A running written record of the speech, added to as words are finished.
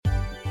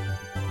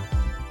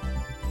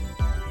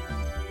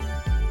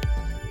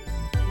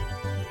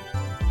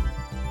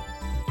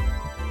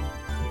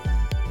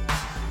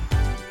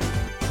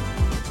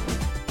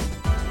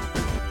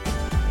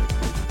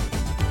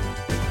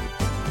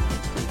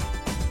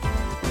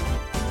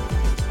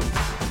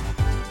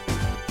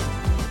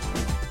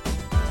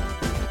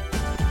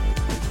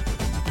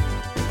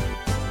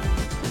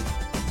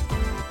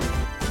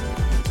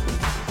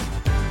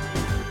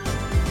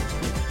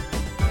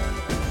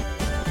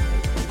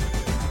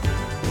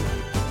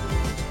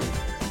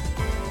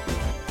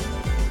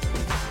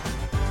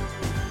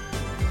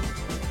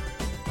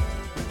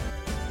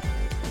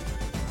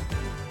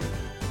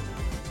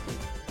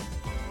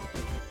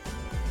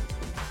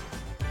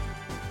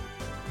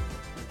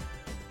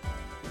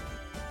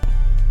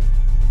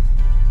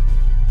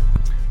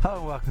Hello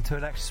and welcome to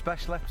an extra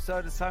special episode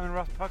of the Simon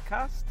Ross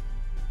podcast.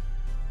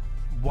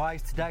 Why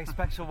is today a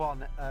special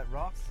one,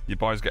 Ross? Your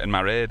boy's getting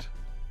married.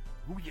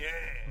 Oh yeah!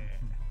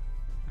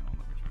 Hang on,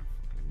 let me try and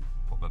fucking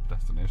put the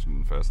destination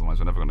in first, otherwise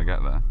we're never going to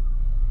get there.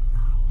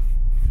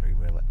 Free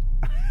will it.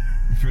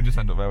 Should we just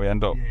end up where we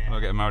end up? Yeah. We're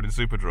getting married in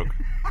Superdrug.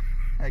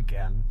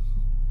 Again.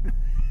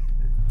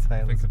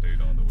 I think I do,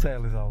 don't we?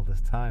 Tale as old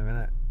as time,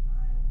 innit?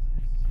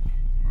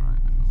 Right,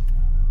 hang on.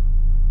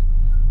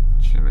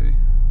 Chili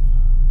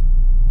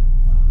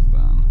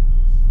Barn.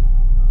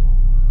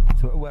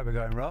 So where are we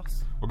going,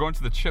 Ross? We're going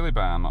to the Chili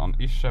Barn on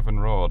East Chevron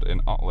Road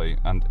in Otley,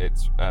 and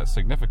it's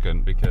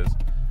significant because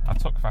I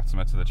took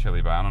Fatima to the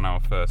Chili Barn on our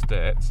first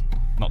date.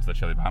 Not to the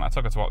Chili Barn, I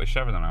took her to Otley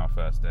Chevron on our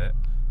first date,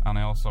 and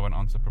I also went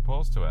on to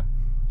propose to her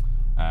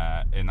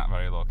in that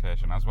very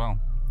location as well.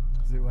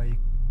 Is it where you...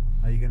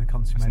 Are you going to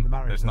consummate the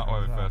marriage? It's not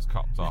where we first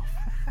copped off.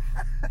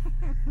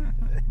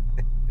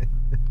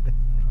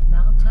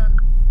 Now turn.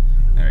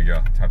 There we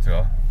go. Time to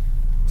go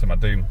to my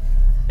doom.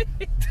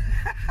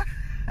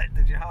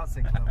 Did your heart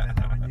sink a little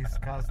bit when your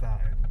car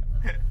started?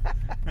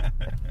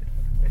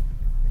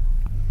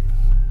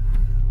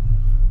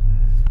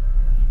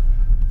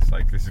 It's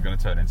like this is going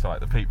to turn into like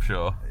the peep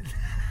show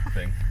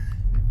thing.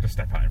 Just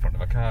step out in front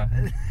of a car.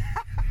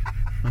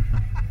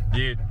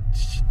 You,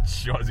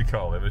 what does he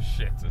call him? A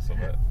shit or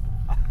something?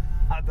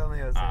 I don't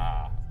think I was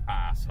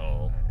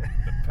Asshole.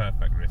 The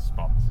perfect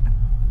response.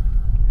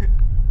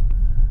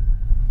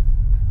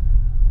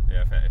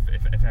 Yeah,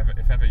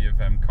 if ever you've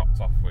copped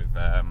off with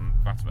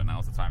Fatima,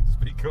 now's the time to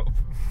speak up.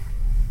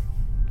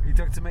 You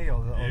talking to me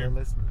or the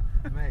listener?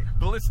 Me.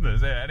 The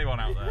listeners, yeah, anyone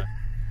out there,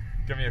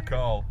 give me a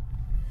call.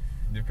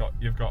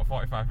 You've got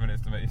 45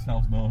 minutes to make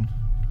yourselves known.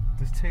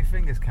 Does 2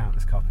 fingers count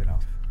as copping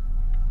off?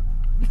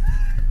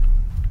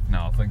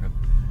 No, I think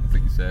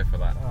you're safe for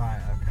that.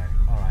 Alright, okay.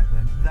 Alright,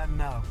 then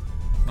no.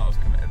 Not as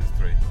committed as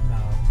 3. No.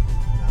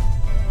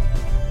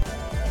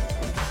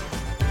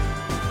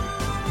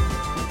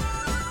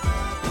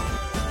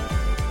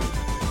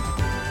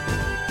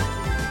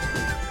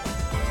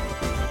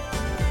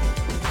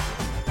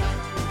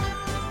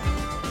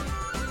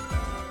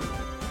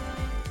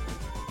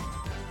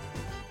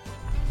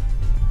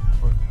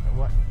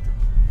 What?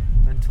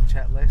 Mental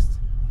checklist?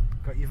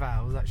 Got your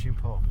vows, that's the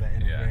important bit,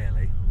 isn't it,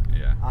 really?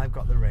 Yeah. I've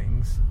got the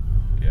rings.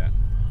 Yeah.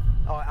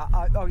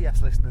 Oh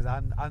yes, listeners,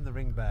 I'm the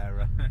ring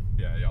bearer.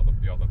 Yeah, you're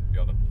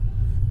the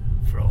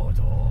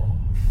Frodo,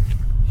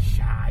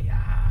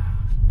 Shire,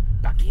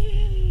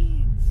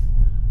 Buckins.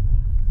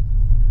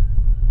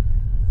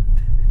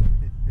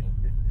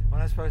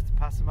 When I'm supposed to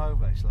pass them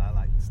over, shall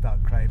I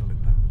start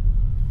cradling them?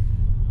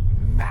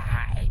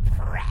 My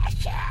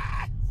precious.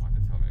 Why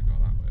did you tell me to go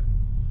that way?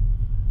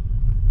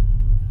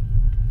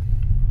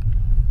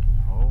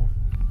 Oh.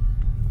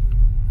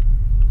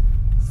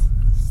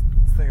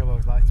 The thing I've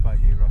always liked about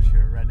you, Ross,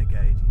 you're a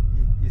renegade.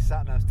 You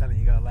sat nav's telling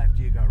you go left,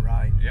 you go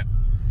right. Yeah.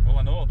 Well,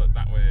 I know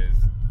that way is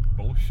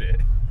bullshit.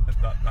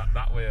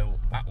 that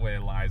way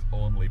lies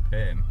only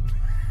pain.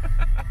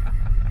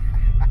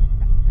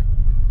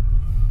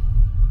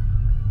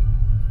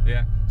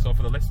 Yeah. So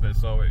for the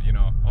listeners,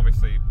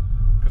 obviously,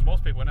 because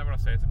most people, whenever I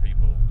say to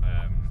people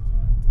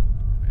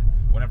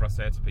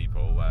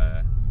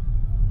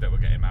that we're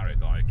getting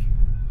married, like,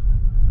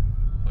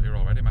 I thought you're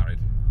already married,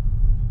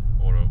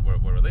 or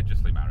we're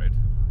religiously married,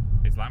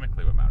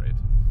 Islamically we're married,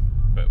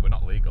 but we're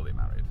not legally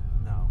married.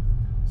 No.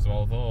 So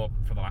although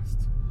for the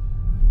last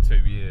 2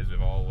 years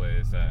we've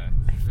always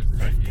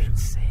lived in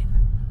sin,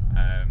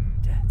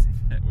 dirty.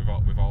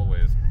 we've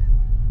always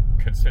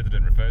considered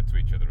and referred to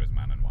each other as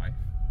man and wife.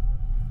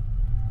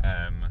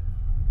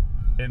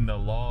 In the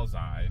law's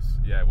eyes,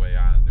 yeah, we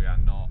are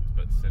not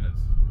but sinners.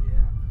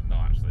 Yeah. No,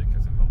 actually,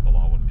 because the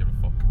law wouldn't give a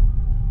fuck.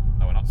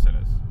 No, we're not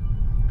sinners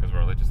because we're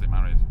religiously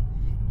married.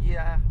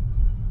 Yeah.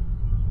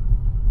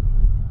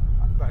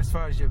 But as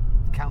far as your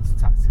council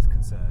tax is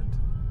concerned,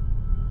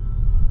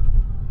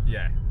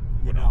 Yeah.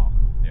 you're not.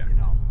 Yeah. You're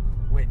not.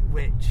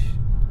 Which,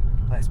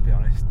 let's be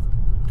honest,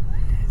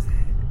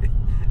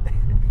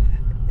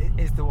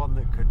 is the one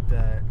that could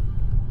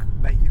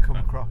make you come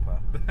a cropper.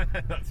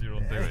 That's your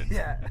undoing.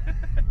 Yeah.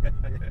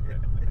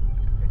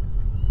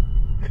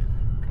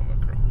 Come a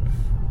cropper.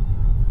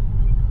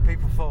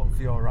 People fought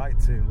for your right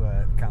to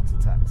council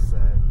tax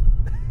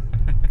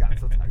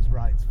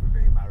rights for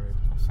being married.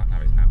 Sat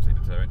nav is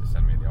absolutely determined to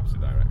send me in the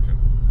opposite direction.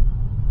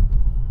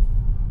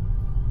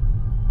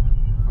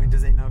 I mean,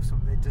 does it know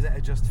something? Does it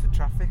adjust for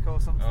traffic or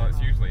something? Oh,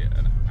 it's usually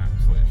an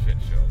absolute shit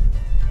show.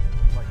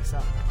 Like your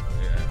sat nav?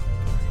 Yeah.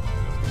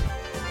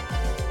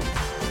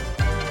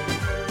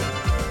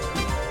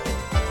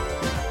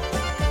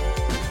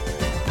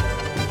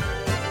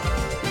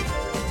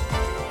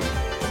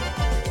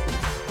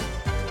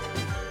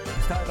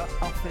 We started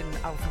off in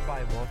Alton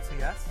Bywater,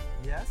 yes?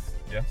 Yes.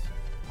 Yes.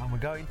 And we're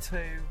going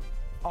to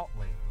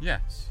Otley.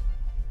 Yes.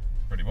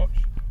 Pretty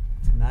much.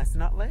 Is it nice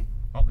in Otley?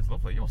 Otley's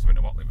lovely. You must have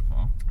been to Otley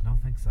before. I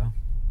don't think so.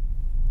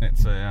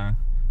 It's a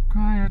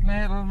quiet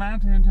little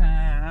mountain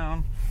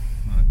town.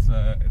 It's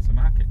a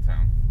market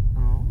town.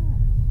 Oh.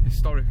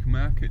 Historic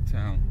market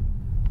town.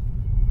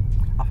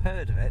 I've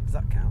heard of it. Does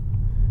that count?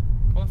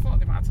 Well, I thought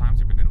the amount of times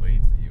you've been in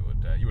Leeds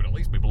that you would at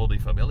least be bloody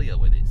familiar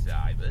with it,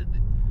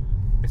 Simon.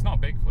 It's not a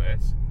big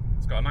place.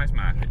 It's got a nice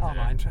market. Oh, I'm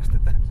not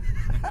interested then.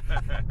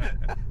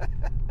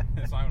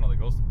 Simon only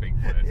goes to big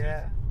places.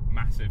 Yeah.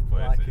 Massive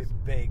I places. like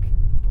it big.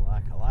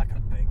 I like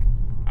them big.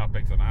 How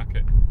big's the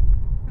market?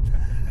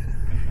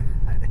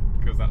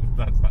 Because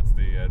that's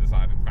the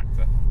deciding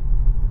factor.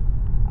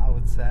 I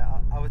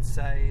would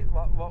say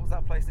what was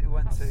that place that we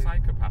went That to?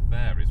 psychopath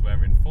there is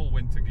wearing full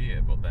winter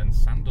gear, but then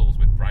sandals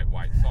with bright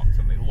white socks,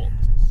 and they look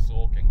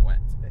soaking wet.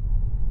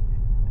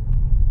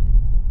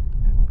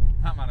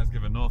 That man has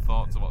given no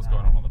thought to what's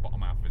going on the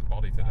bottom half of his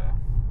body today.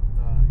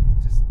 No,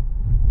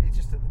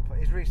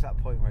 he's reached that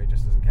point where he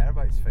just doesn't care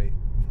about his feet.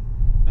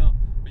 No,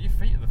 but your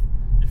feet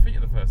are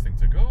the first thing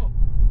to go.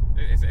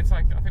 It's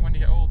like, I think when you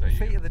get older,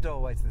 Feet are the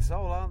doorway to the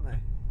soul, aren't they?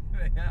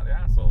 Yeah, the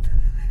arsehole.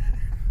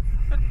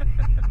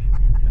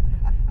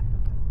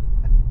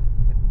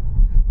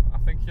 I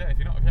think, yeah, if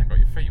you haven't got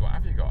your feet, what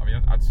have you got? I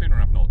mean, I'd sooner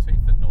have no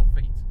teeth than no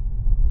feet.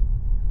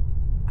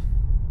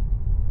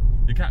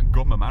 You can't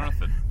gum a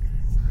marathon.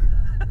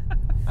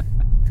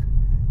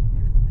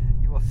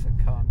 You also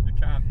can't. You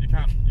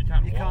can't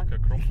walk a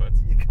crumpet.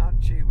 You can't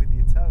chew with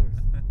your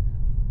toes.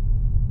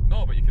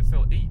 No, but you can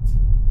still eat.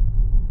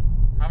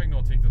 Having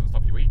no teeth doesn't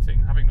stop you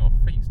eating. Having no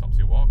feet stops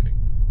you walking.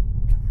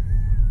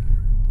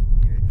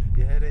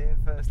 You heard it here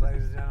first,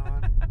 ladies and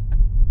gentlemen.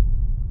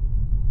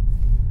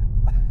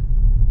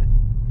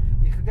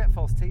 You could get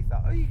false teeth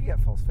though. Oh, you could get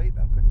false feet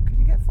though. Could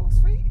you get false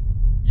feet?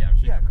 Yeah, I'm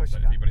sure Yeah, you of course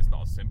can you feet, but it's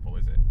not as simple,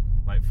 is it?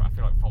 Like, I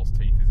feel like false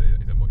teeth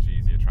is a much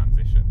easier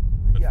transition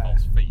than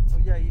false feet. Oh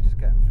yeah, you just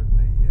get them from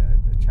the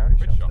charity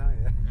Which shops, shop? don't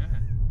you?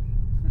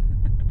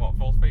 Yeah. What,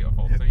 false feet or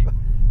false teeth?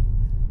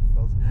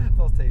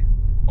 False teeth.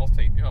 False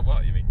teeth? Yeah,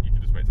 well, you mean you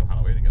could just wait till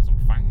Halloween and get some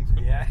fangs,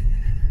 couldn't Yeah. you?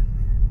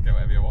 Get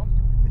whatever you want.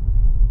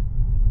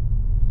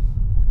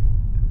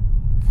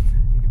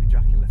 You could be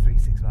Dracula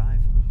 365.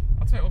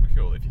 I'll tell you what would be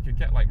cool, if you could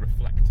get like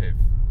reflective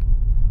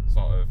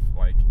sort of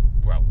like,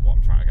 well, what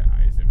I'm trying to get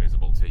at is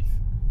invisible teeth.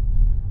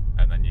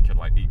 And then you could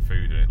like eat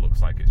food and it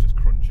looks like it's just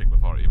crunching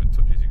before it even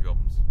touches your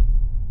gums.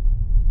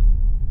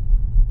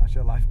 That's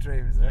your life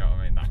dream, is it? You know what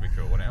I mean? That'd be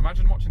cool, wouldn't it?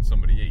 Imagine watching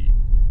somebody eat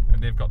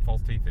and they've got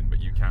false teeth in, but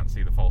you can't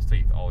see the false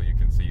teeth. All you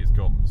can see is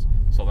gums.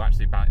 So they're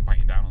actually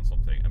biting down on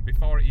something, and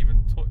before it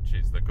even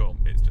touches the gum,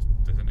 it's just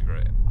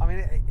disintegrating. I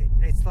mean,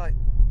 it's like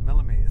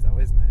millimetres though,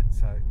 isn't it?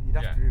 So you'd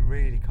have to be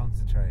really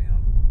concentrating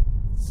on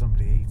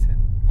somebody eating.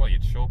 Well,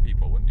 you'd show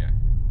people, wouldn't you?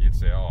 You'd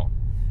say, "Oh,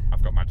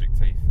 I've got magic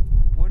teeth."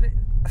 Would it?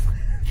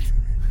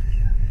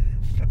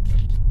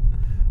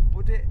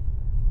 Would it?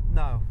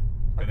 No.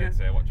 And they'd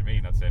say, "What do you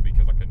mean?" I'd say,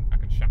 "Because I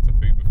can shatter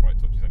food before it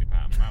touches any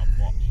part of my mouth."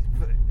 Watch.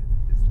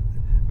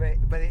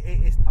 But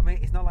it's. I mean,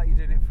 it's not like you're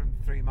doing it from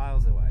 3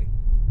 miles away,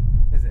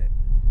 is it?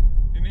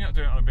 You're not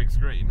doing it on a big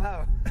screen.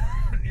 No.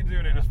 You're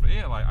doing it just for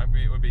here. Like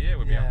it would be here.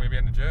 We'd be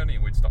on a journey,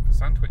 and we'd stop for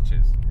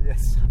sandwiches.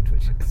 Yes,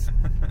 sandwiches.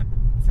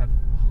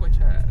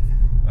 Sandwiches.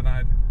 And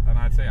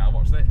I'd say, "I'll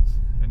watch this,"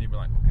 and you'd be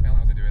like, "Fucking hell,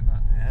 how's he doing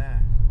that?" Yeah.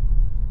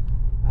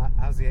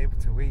 How's he able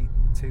to eat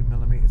 2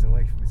 millimetres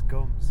away from his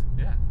gums?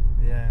 Yeah.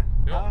 Yeah.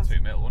 It'd be all 2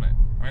 mil, wouldn't it?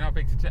 I mean, how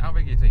big are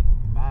your teeth?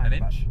 An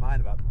inch?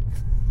 Mine about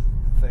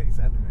 30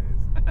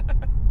 centimetres.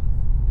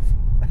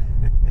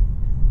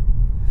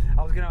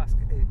 I was going to ask,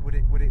 would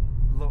it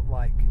look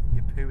like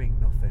you're pooing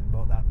nothing,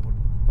 but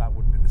that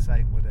wouldn't be the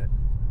same, would it?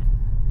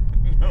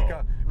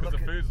 No, because the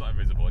food's not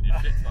invisible and your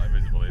shit's not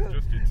invisible, it's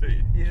just your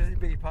teeth. You just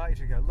be party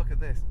to go, look at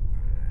this.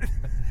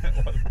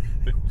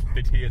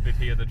 Did hear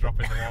the drop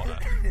in the water?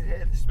 Did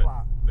hear the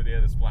splat? Did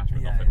hear the splash,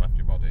 but nothing left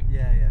your body?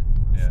 Yeah.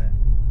 That's it.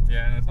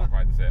 Yeah, and it's not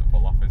quite the same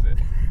pull off, is it?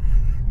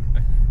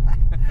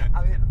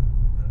 I mean,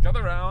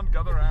 gather round.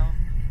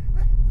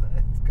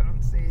 Let's go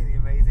and see the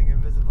amazing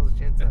invisible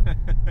shitter.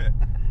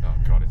 Oh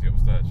God, is he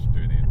upstairs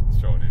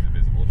showing his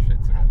invisible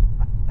shits again?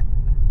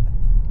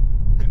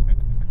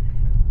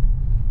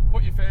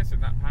 Put your face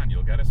in that pan,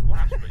 you'll get a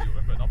splash,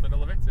 but nothing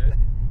will hit it.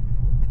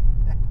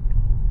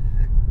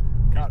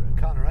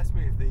 Can't arrest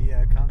me if they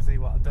can't see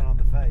what I've done on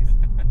the face.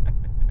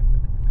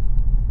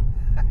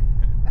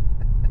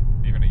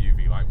 Even a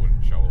UV light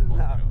wouldn't show up.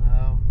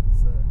 No.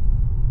 So,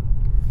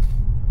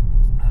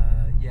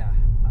 yeah,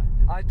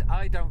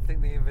 I don't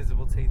think the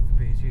invisible teeth would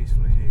be as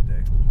useful as you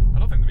do. I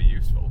don't think they'd be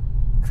useful.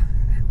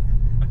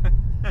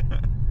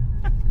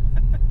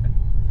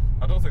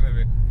 I don't think they'd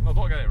be. No,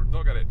 don't get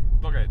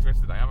it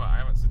twisted. I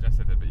haven't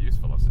suggested they'd be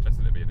useful. I've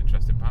suggested it'd be an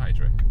interesting party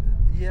trick.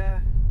 Yeah,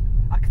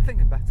 I could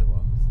think of better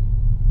ones.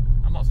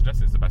 I'm not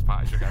suggesting it's the best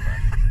party trick ever.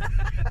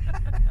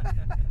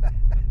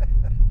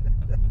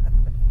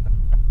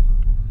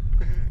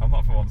 I'm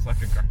not for 1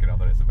 second cracking on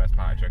that it's the best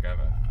party trick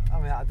ever. I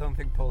mean, I don't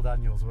think Paul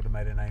Daniels would have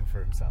made a name for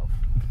himself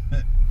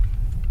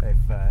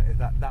if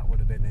that would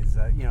have been his,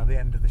 the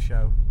end of the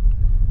show.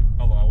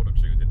 Although I would have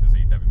tuned in to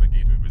see Debbie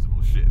McGee do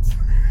invisible shits.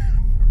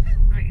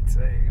 Me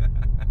too.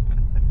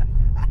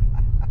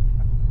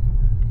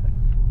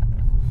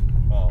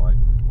 Oh, like,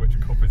 which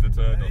cup is a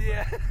turtle?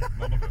 Yeah.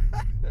 None of them.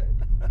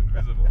 It's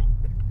invisible.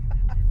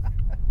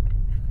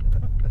 I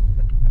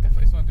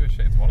definitely just want to do a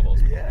shit into one of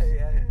those cups.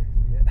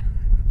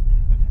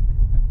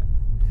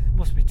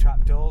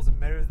 trap doors and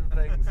mirrors and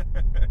things.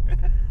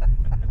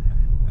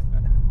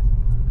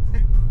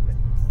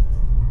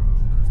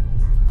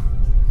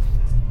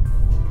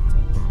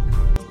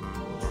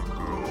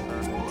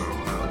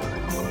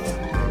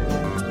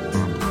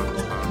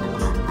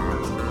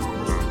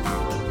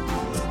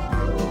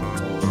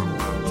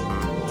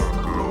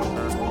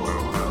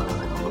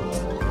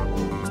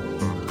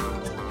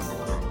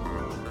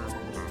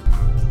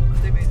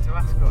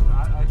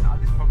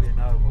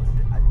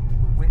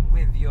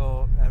 With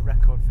your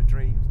record for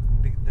dreams,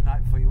 the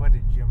night before your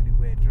wedding, did you have any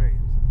weird dreams?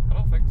 I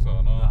don't think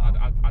so, no.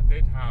 I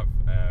did have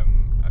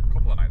a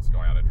couple of nights ago.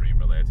 I had a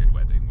dream-related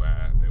wedding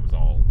where it was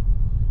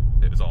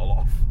all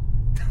off.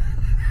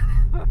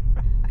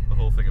 The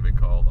whole thing had been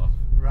called off.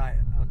 Right.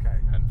 Okay.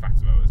 And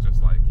Fatima was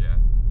just like, yeah,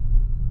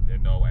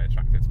 in no way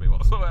attracted to me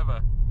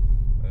whatsoever,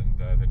 and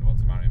didn't want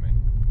to marry me.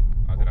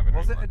 I did have a dream.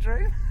 Was it a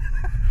dream?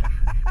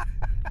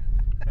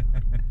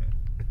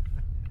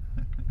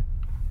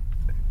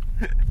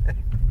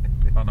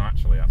 Oh no,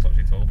 actually, that's what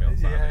she told me on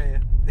Saturday.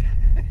 Yeah.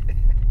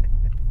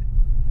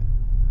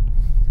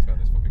 Turn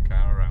this fucking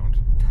car around.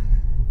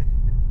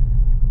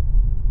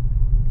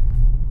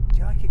 Do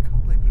you like it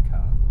cold in your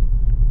car?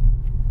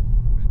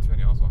 Turn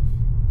yours off.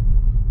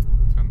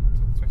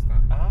 Twist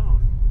that. Oh.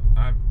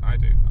 I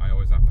do. I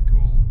always have a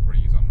cool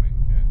breeze on me,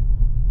 yeah,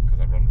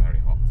 because I run very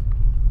hot.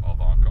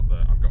 Although I've got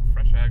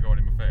fresh air going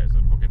in my face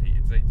and fucking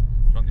heated seats. Do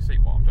you want your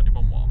seat warm? Do you want your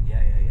bum warm?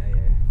 Yeah.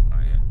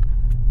 Right, yeah.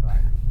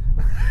 Right.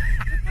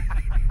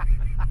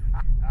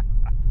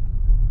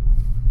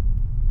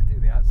 Do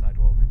the outside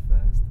warming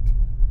first.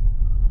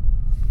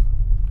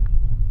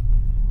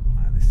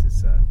 Right, this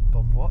is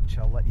Bum Watch.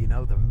 I'll let you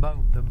know the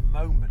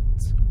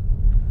moment.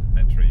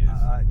 Entry is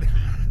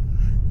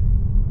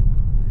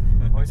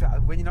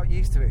when you're not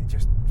used to it, it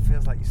just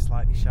feels like you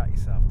slightly shat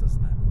yourself,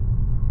 doesn't it?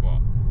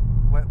 What?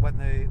 When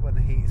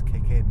the heaters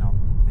kick in on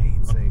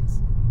heated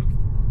seats.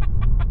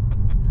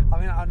 I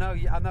mean, I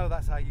know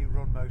that's how you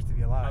run most of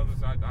your life.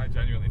 I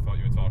genuinely thought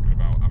you were talking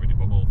about having your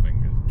bum all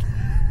fingered.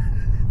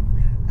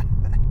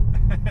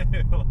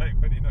 Like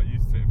when you're not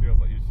used to it, it feels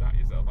like you shat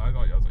yourself. I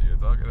thought that's what you were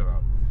talking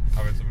about.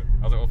 I was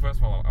like, well, first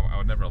of all, I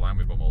would never allow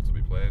my bumhole to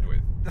be played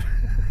with.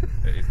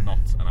 It is not,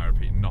 and I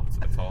repeat, not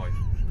a toy.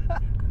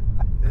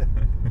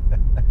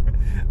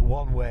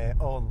 One way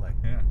only.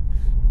 Yeah.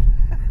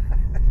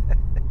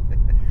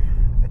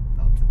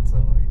 Not a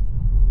toy.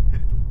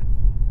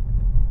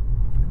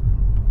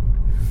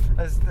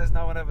 There's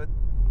no one ever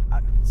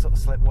sort of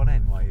slipped one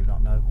in while you've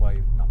not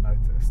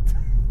noticed.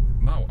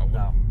 No, I wouldn't.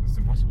 No. It's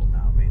impossible.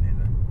 No, me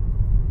neither.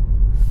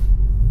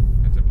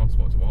 It's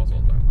impossible. It's a war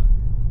zone down there.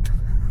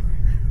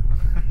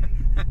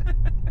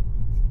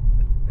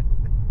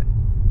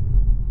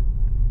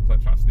 It's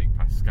like trying to sneak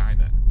past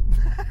Skynet.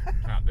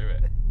 Can't do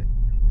it.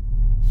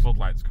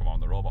 Floodlights come on,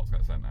 the robots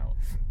get sent out.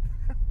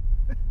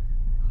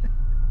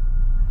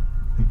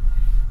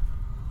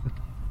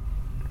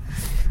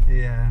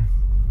 Yeah.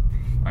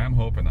 I am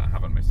hoping that I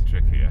haven't missed a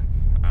trick here,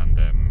 and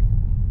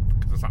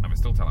because the sat nav is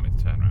still telling me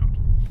to turn around,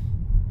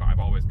 but I've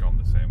always gone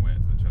the same way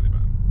to the chili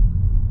ban.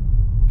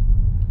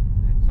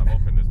 So I'm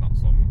hoping there's not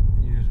some.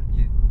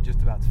 You're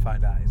just about to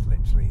find out it's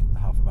literally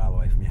half a mile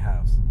away from your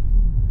house,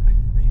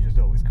 and you just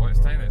always come. Well,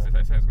 they say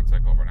it's going to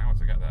take over an hour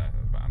to get there,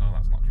 but I know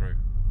that's not true,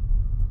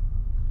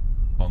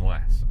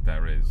 unless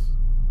there is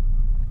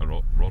a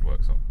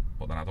roadworks up.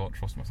 But then I don't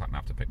trust my sat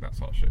nav to pick that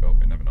sort of shit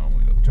up. It never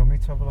normally does. Do you want me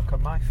to have a look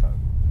on my phone?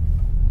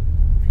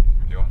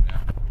 Do you want?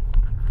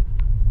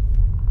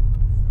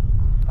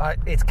 Yeah.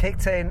 It's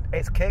kicked in.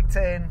 It's kicked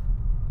in.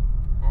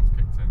 What's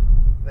kicked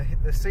in?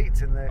 The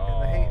seats in the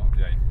heat.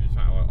 Yeah, you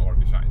shut it, or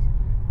have you shut it?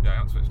 Yeah, I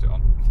haven't switched it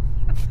on.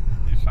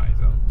 You shut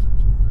yourself.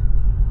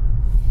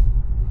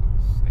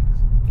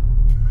 Stinks.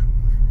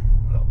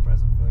 A little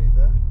present for you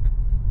there.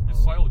 You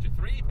soiled your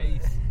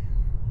three-piece.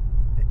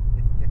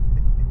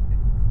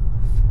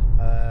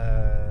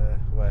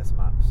 Where's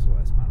maps?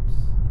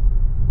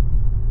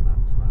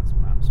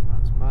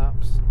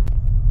 Maps.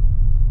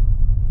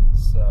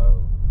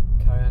 So,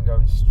 carry on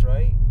going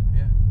straight.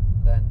 Yeah.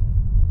 Then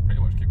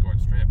Pretty much keep going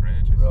straight for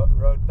ages.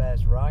 road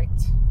bears right.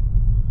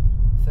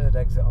 Third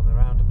exit on the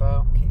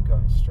roundabout. Keep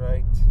going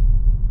straight.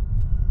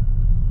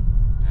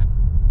 Yeah.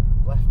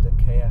 Left at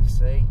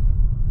KFC.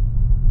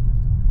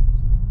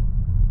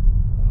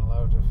 Then a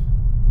load of.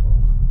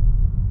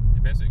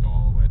 You basically go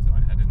all the way to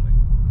like Headingley,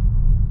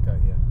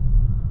 Got you.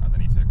 and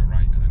then you take a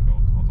right and then go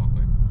towards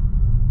Otley.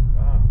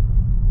 Wow.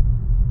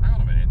 Hang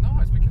on a minute, no,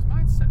 it's because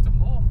mine's set to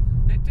home.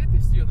 It did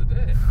this the other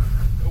day.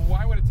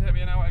 Why would it take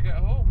me an hour to get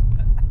home?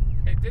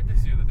 It did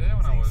this the other day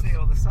when So I you was. see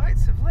all the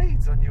sights of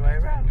Leeds on your way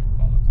around.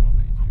 Bollocks, I don't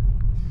need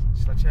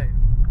you. Shall I change?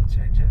 I'll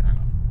change it. Hang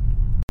on.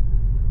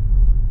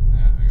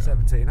 Yeah, there you go.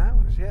 17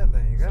 hours. Yeah,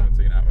 there you go.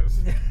 17 hours.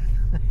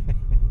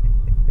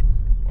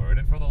 We're in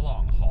it for the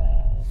long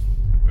haul.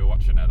 We were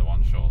watching The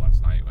One Show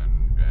last night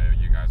when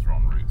you guys were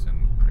en route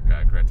and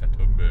Greta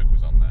Thunberg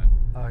was on there.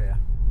 Oh yeah.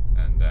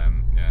 And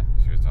yeah,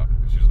 she was talking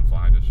because she doesn't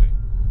fly, does she?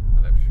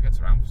 And if she gets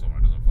around for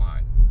someone who doesn't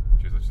fly,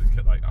 she was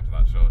literally like after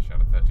that show, she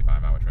had a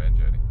 35-hour train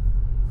journey.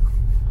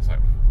 It's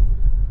like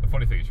the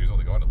funny thing is she was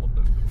only going to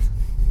London.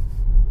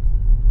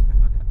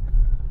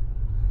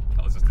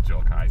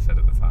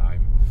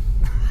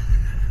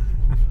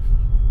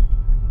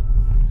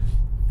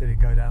 Did it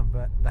go down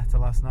better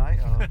last night?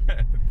 Or?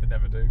 They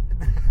never do.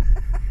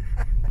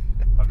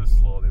 I'm just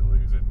slowly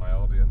losing my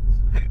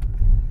audience.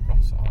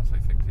 Ross honestly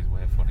thinks he's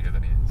way funnier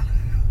than he is.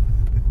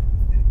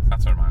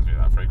 That's what reminds me of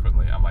that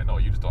frequently. I'm like, no,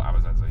 you just don't have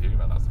a sense of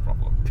humour, that's the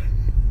problem.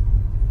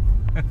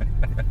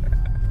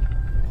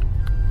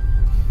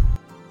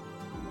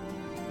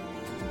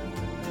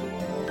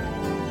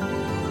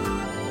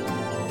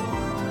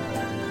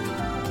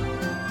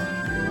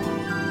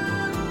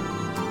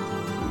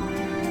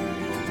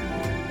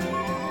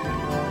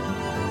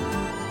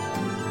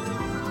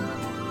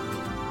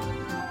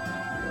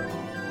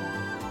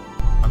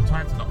 I'm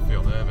trying to not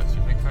feel nervous.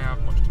 You think I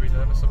have much to be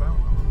nervous about?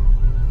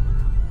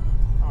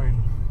 I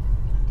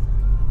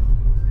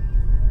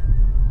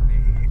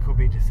mean, it could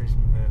be a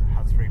decision that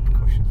has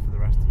repercussions for the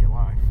rest of your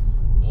life.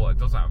 Well, it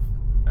does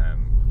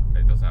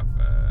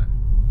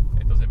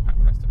impact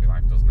the rest of your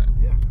life, doesn't it?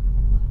 Yeah.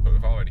 But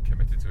we've already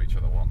committed to each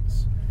other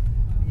once.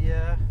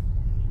 Yeah.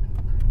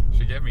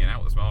 She gave me an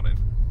out this morning.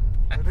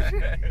 Oh, did she?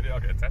 I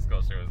got a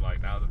Tesco. She was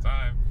like, "Now's the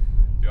time.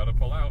 If you want to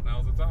pull out,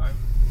 now's the time."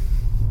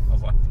 I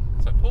was like,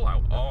 pull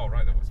out? Oh,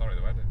 right. Sorry,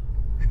 the wedding.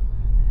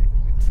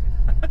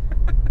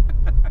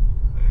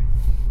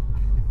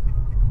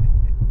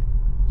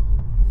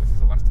 This is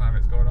the last time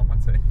it's going on my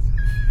tits.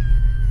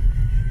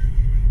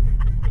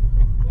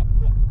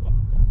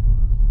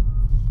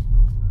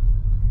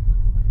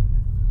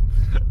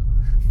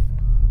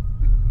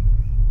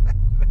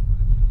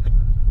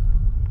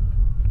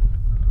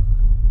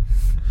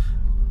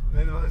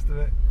 Then the most of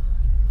it.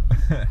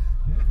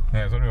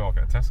 Yeah, it was when we were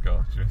walking at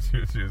Tesco.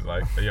 She was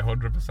like, "Are you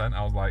 100%?"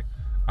 I was like,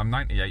 "I'm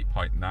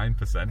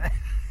 98.9%."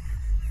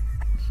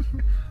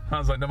 I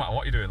was like, no matter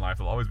what you do in life,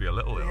 there'll always be a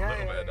little bit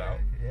of doubt.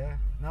 Yeah.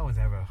 No one's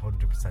ever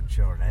 100%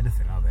 sure on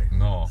anything, are they?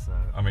 No. So,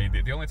 I mean,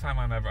 the only time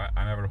I'm ever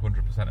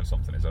 100% of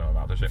something is when I'm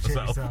about to shit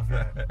myself. Yourself,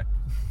 yeah.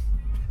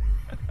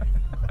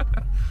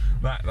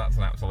 That's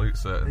an absolute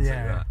certainty.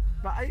 Yeah. That.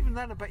 But even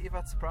then, I bet you've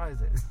had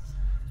surprises.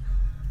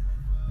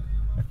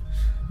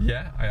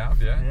 Yeah, I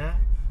have. Yeah. Yeah.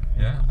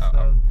 Yeah.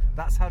 So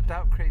that's how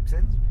doubt creeps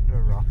in,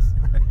 Ross.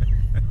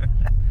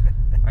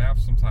 I have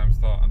sometimes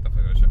thought I'm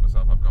definitely going to shit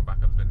myself. I've gone back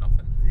and there's been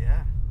nothing.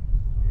 Yeah.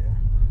 Yeah.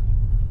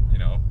 You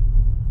know.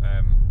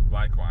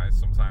 Likewise,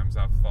 sometimes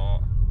I've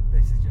thought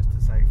This is just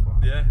a safe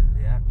one. Yeah.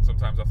 Yeah.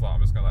 Sometimes I thought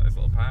I'm just going to let this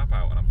little pipe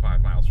out and I'm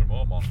 5 miles from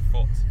home on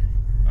foot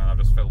and I've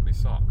just filled my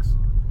socks.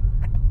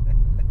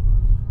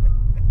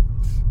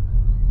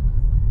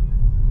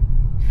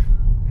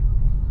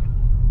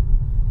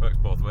 Works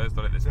both ways,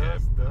 doesn't it, this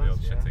game? The old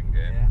shitting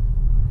game.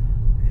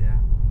 Yeah.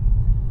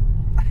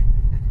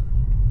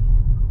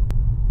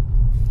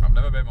 I've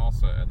never been more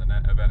certain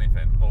of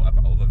anything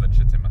other than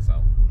shitting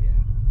myself. Yeah.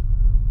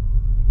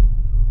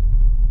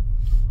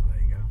 Well,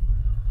 there you go.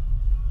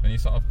 And you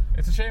sort of,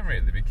 it's a shame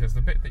really, because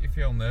the bit that you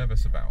feel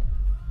nervous about,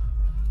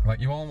 like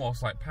you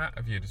almost, like part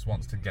of you just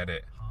wants to get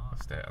it.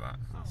 Let's stay at that.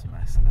 That's a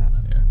mess, isn't it?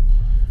 Yeah.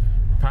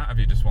 Part of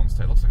you just wants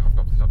to, it looks like I've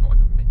got like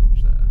a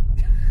minge there.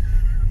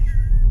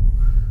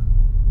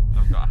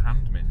 I've got a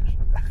hand minge.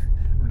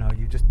 No,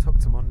 you just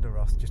tucked them under,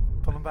 Ross. Just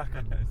pull them back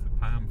under. It's the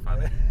palm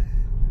fanny.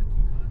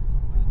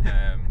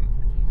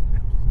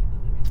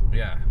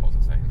 Yeah, what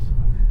was I saying?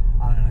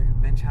 I don't know,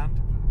 minge hand?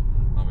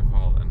 Not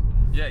before then.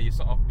 Yeah, you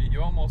sort of,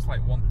 you almost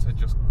like want to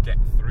just get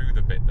through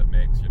the bit that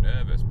makes you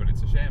nervous, but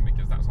it's a shame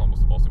because that's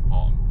almost the most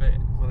important bit.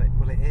 Well,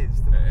 it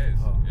is. The most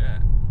important.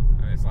 Yeah.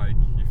 And it's like,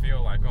 you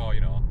feel like, oh,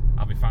 you know,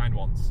 I'll be fine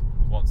once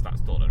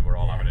that's done and we're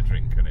all having a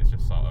drink and it's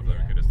just sort of, then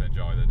we can just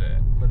enjoy the day.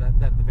 But then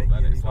the bit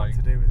you've got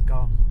to do is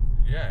gone.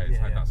 Yeah, it's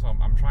like that's what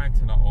I'm trying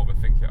to not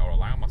overthink it or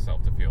allow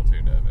myself to feel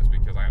too nervous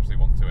because I actually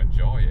want to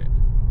enjoy it.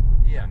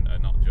 Yeah.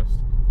 And not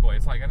just, but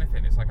it's like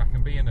anything, it's like I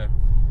can be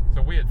it's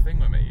a weird thing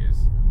with me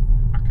is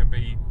I can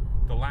be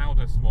the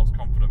loudest, most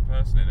confident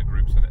person in a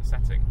group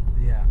setting.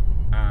 Yeah.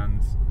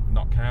 And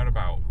not care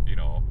about,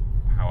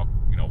 how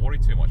I, worry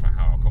too much about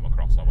how I come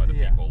across or whether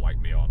people like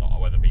me or not,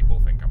 or whether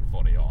people think I'm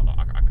funny or not.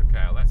 I could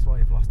care less. That's why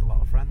you've lost a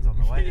lot of friends on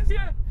the way, isn't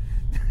it?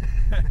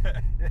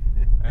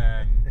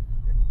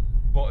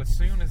 But as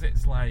soon as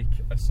it's like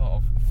a sort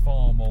of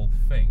formal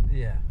thing,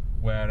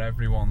 where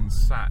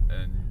everyone's sat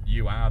and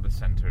you are the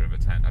centre of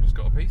attention, I just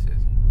go to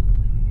pieces.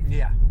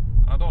 Yeah.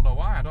 And I don't know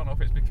why. I don't know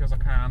if it's because I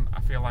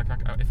feel like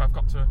if I've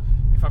got to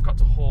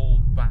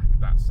hold back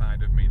that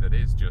side of me that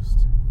is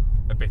just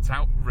a bit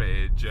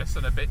outrageous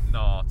and a bit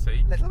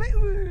naughty, little bit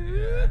ooh.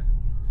 Yeah,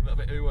 a little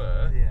bit ooh.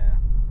 Yeah.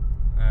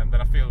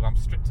 Then I feel I'm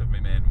stripped of my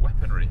main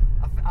weaponry.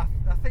 I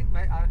think,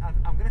 mate,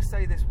 I'm going to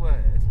say this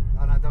word,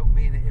 and I don't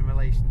mean it in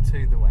relation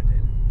to the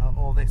wedding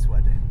or this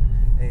wedding.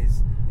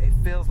 Is it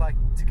feels like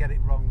to get it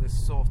wrong, there's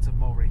sort of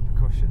more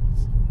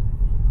repercussions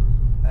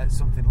at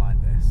something like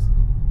this.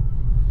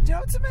 Do you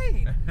know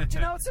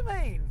what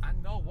I mean? I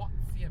know what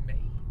you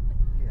mean.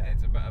 Yeah.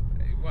 It's about,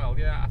 well,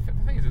 yeah. The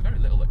thing is, there's very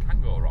little that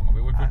can go wrong. I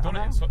mean, we've done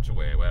it in such a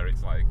way where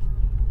it's like,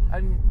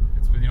 and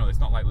it's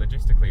not like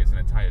logistically it's an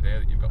entire day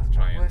that you've got to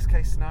try. Worst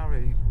case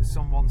scenario,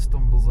 someone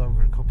stumbles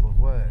over a couple of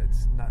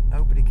words.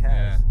 Nobody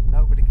cares. Yeah.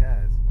 Nobody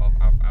cares. Well,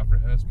 I've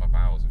rehearsed my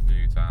vows a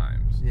few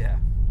times. Yeah.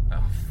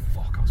 Oh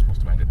fuck! I was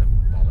supposed to edit them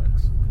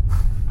bollocks.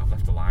 I've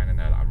left a line in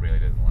there that I really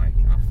didn't like,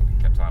 and I fucking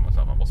kept telling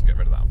myself I must get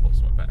rid of that and put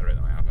something better in,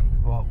 and I haven't.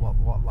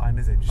 What line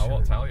is it? I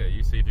won't tell you.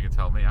 You see if you can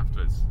tell me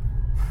afterwards.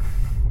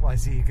 Why?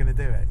 So you're gonna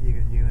do it? You're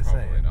gonna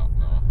say it? Probably not.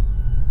 No.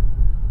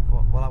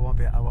 Well, I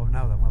won't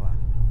know then, will I?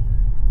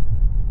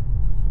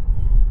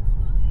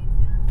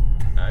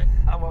 Hey?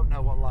 I won't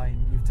know what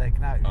line you've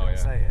taken out if you don't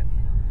say it.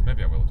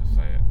 Maybe I will just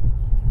say it.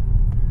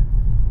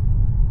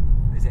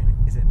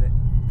 Is it a bit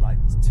like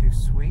too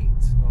sweet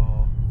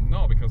or?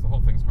 No, because the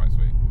whole thing's quite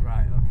sweet.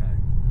 Right. Okay.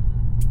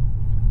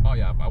 Oh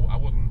yeah, I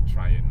wouldn't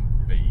try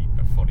and be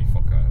a funny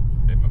fucker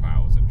in my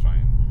vows and try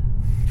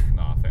and.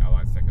 No, I think I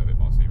like to take it a bit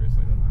more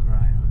seriously than that.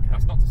 Right. Okay.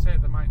 That's not to say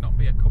there might not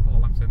be a couple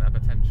of laughs in there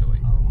potentially,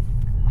 Oh.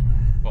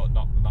 but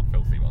not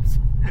filthy ones.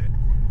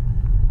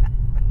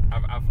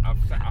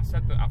 I've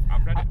said that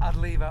I've read it. I'd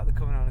leave out the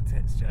coming on a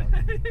tits joke.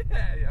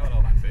 yeah,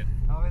 well, that's it.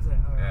 Oh, is it?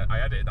 Oh, Yeah, I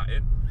edited that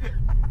in.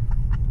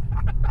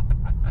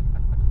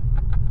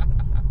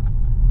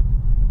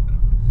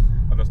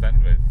 I'll just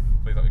end with,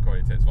 please don't record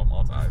your tits one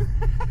more time.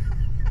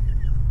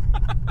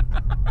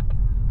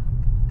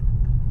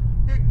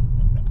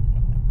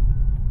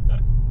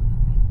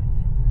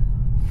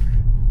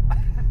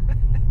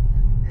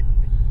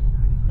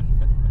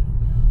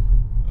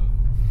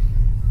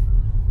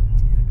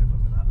 Yeah, good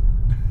luck with that.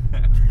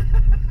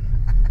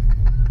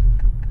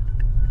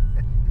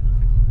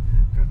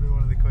 Could be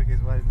one of the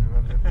quickest ways to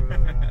run it through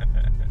that.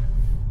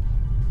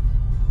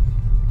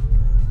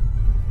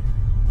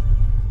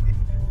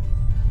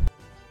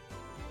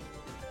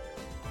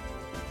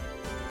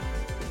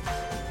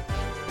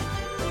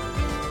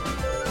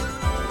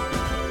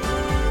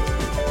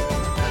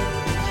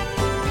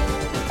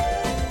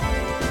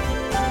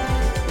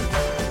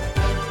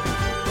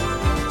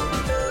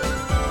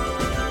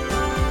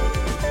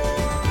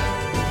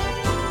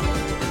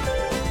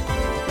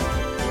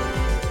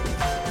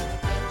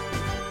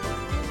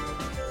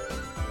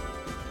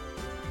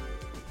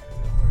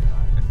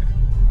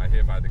 I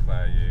hereby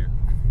declare you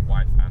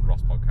wife and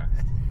Ross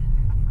podcast.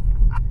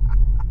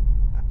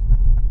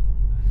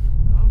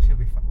 Oh,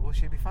 will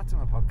she be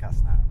Fatima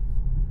podcast now?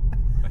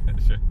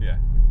 Yeah.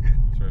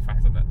 Should we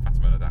Fatima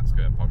and a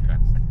Datskirt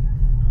podcast?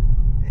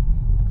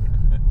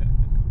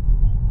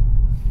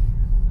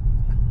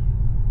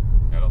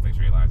 I don't think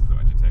she realises that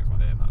when she takes my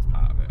name, that's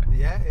part of it.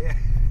 Yeah.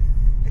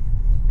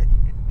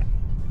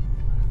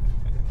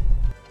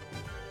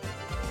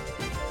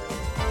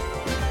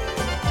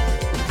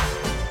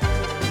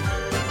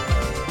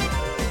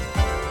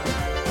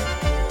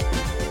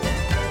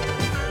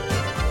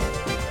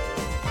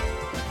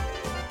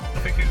 I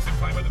think it's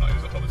implying whether or not he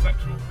was a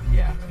homosexual.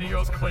 Yeah. He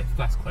goes, Cliff,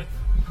 that's Cliff.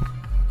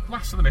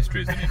 Last of the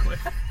mysteries, isn't he,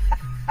 Cliff?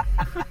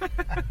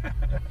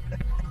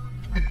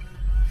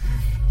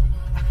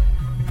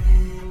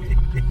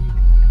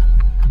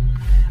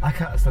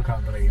 I still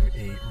can't believe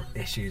he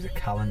issues a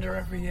calendar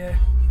every year.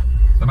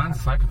 The man's a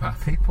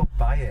psychopath. People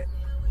buy it.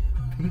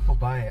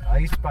 I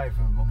used to buy it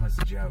for my mum as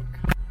a joke.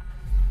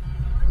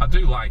 I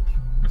do like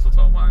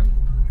mistletoe and wine.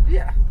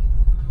 Yeah.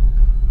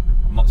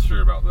 I'm not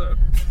sure about the...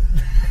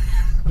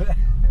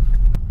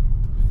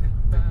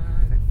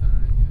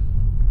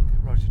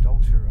 Roger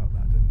Daltrey wrote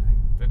that, didn't he?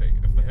 Did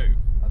he? Of The Who?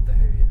 Of The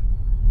Who, yeah.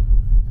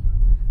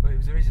 Well, it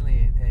was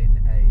originally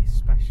in a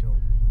special,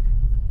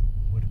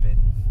 would have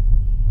been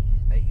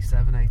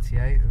 87,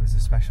 88. It was a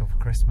special for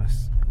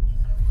Christmas.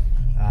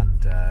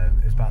 And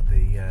it was about the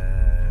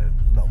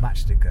little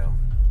matchstick girl.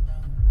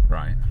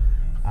 Right.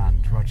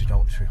 And Roger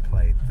Daltrey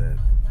played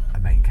a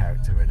main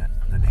character in it.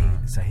 And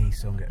he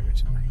sung it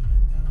originally.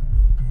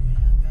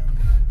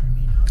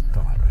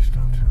 Don't like Roger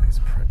Daltrey, he's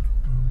a prick.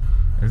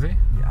 Is he?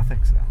 Yeah, I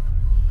think so.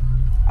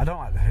 I don't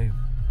like The Who.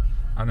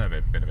 I've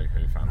never been a big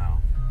Who fan. No.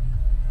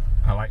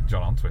 I like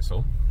John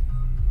Entwistle.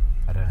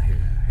 I don't know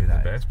who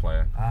that The is. bass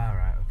player. Ah,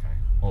 right, okay.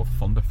 Or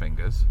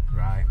Thunderfingers.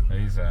 Right.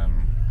 He's an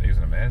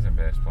amazing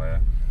bass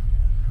player.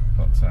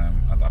 But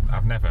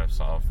I've never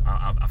sort of...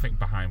 I think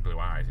Behind Blue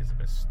Eyes is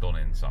a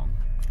stunning song.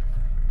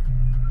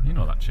 You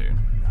know that tune?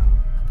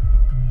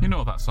 No. You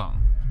know that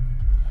song?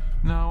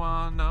 No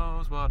one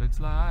knows what it's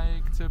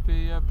like to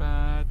be a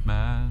bad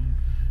man,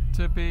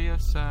 to be a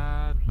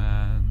sad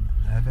man.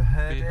 Never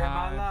heard it in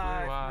my Behind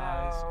life, Blue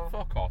Eyes. no.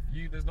 Fuck off.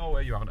 There's no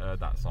way you haven't heard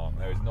that song.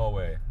 There is no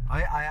way.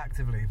 I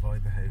actively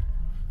avoid The Who.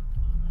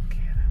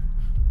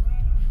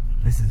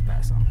 This is a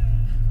better song.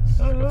 It's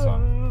a good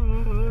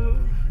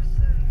song.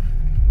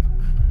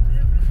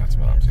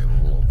 Fatima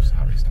absolutely loves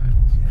Harry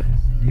Styles. Yeah.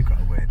 You've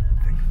got a weird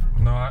thing.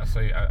 No,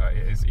 actually,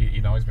 he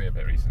annoys me a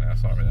bit recently. I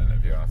saw him in an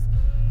interview and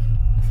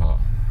I thought...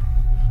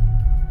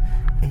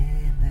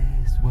 In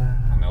this world.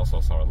 And I also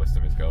saw a list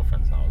of his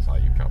girlfriends and I was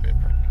like, you can't be a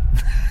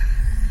prick.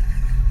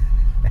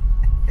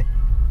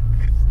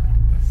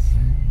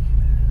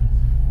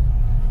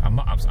 I'm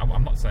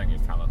not saying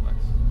he's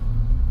talentless,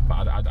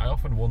 but I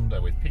often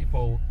wonder with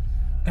people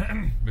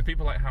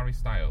like Harry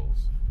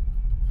Styles,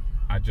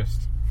 I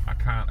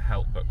can't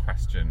help but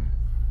question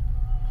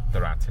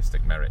their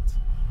artistic merit.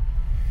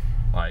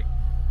 Like,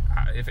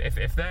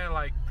 if they're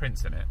like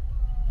Prince in it,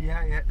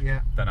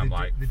 Yeah. Then I'm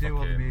they do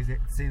all the fucking- music,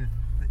 sing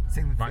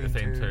the Write the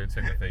theme tune,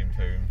 sing the theme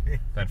tune,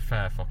 then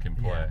fair fucking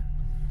play. Yeah.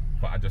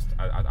 But I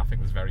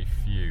think there's very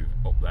few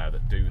up there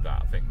that do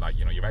that. I think, like,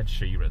 you know, your Ed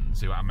Sheeran.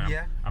 See what I mean?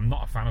 Yeah. I'm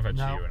not a fan of Ed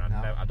No, Sheeran.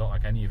 no. I don't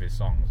like any of his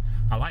songs.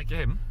 I like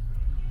him.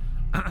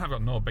 I've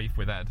got no beef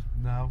with Ed,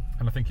 No.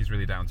 and I think he's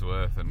really down to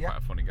earth and Yeah. quite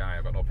a funny guy.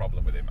 I've got no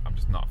problem with him. I'm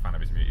just not a fan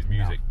of his music. His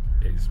music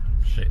is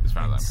shit as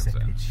far as I'm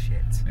concerned. Insipid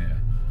shit. Yeah.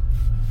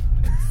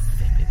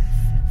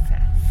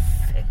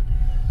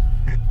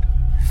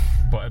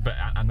 But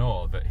I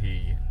know that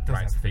he Does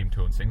writes a everything.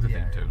 theme tune, sings a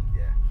theme tune.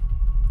 Yeah.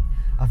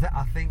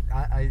 I think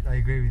I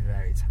agree with you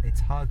there. It's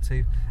hard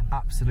to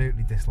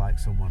absolutely dislike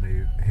someone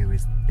who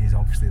is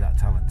obviously that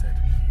talented,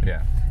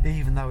 Yeah.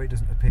 even though it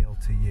doesn't appeal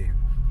to you.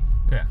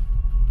 Yeah.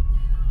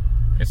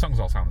 His songs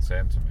all sound the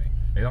same to me.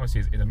 He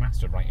obviously is a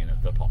master of writing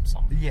the pop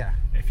song. Yeah.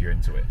 If you're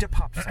into it. The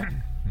pop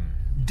song.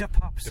 The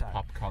pop The song.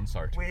 pop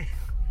concert.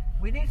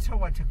 We need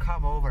someone to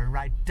come over and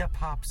write the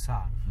pop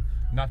song.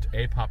 Not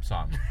a pop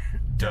song.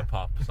 The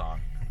pop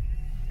song.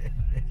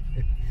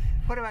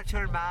 What about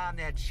your man,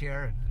 Ed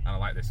Sheeran? And I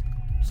like this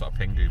sort of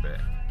Pingu bit.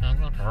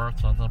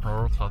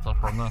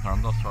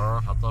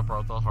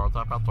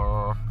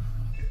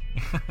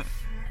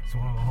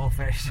 Swallow a whole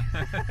fish.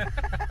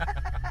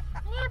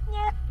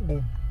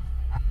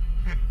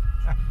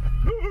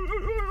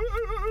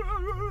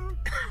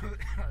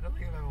 I don't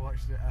think I've ever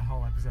watched a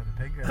whole episode of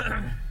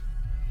Pingu.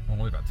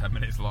 Only about 10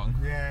 minutes long.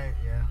 Yeah.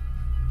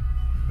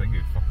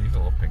 Pingu, fucking used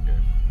to love Pingu.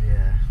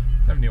 Yeah.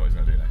 Never knew what he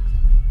was going to do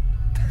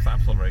next. It's that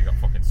episode where he got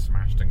fucking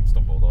smashed and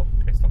stumbled over,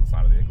 pissed on the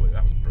side of the igloo.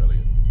 That was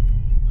brilliant.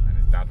 And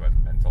his dad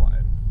went mental at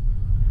him.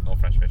 No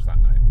fresh fish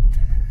that night.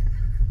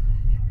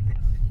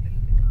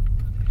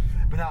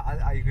 But no,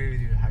 I agree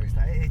with you, Harry.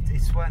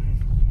 It's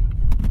when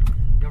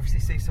you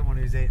obviously see someone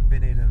who's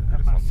been in a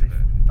Just massive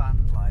wanted it.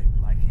 band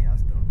like he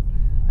has done,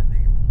 and they,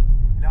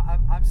 you know,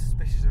 I'm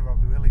suspicious of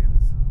Robbie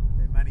Williams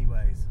in many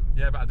ways.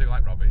 Yeah, but I do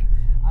like Robbie.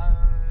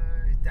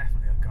 He's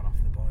definitely gone off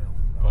the boil,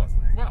 though, But,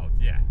 hasn't he? well,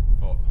 yeah,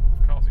 but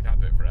of course you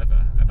can't do it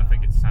forever. And I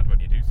think it's sad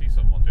when you do see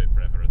someone do it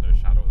forever and they're a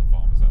shadow of the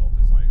former selves.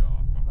 It's like, oh,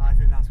 I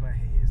think that's where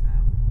he is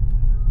now.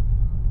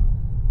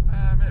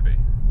 maybe.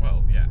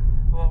 Well, yeah.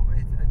 Well,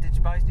 did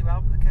you buy his new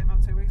album that came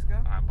out 2 weeks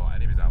ago? I haven't bought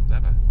any of his albums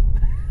ever.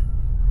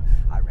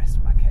 I rest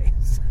my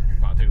case.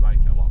 But I do like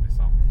a lot of his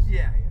songs.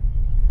 Yeah.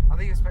 I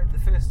think especially the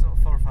first sort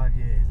of 4 or 5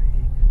 years,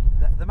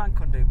 the man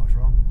couldn't do much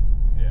wrong.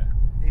 Yeah.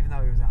 Even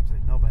though he was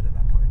absolutely knobhead at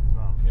that point as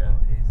well. Yeah.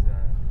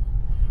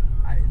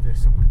 But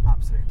there's some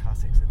absolute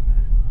classics in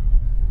there.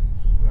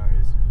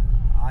 Whereas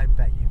I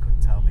bet you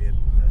couldn't tell me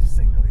a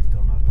single he's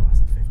done over the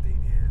last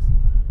 15 years.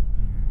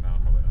 No,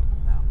 probably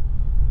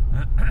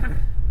not. No.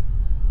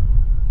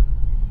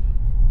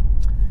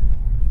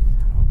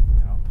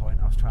 Don't know what point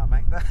I was trying to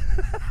make there.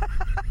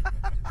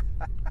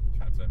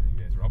 Trying to turn me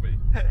against Robbie.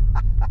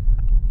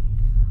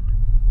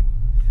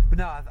 But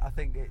no, I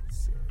think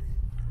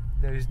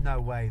there is no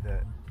way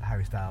that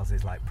Harry Styles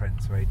is like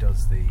Prince, where he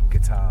does the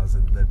guitars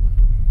and the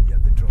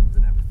drums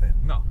and everything.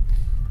 No.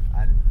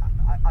 And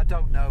I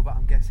don't know, but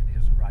I'm guessing he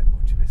doesn't write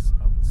much of his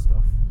own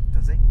stuff.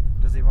 Does he?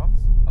 Does he, Ross?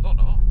 I don't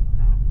know.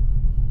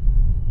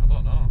 No. I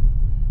don't know.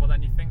 Well,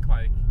 then you think,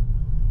 like,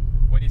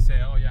 when you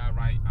say, oh yeah, I'm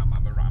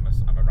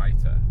a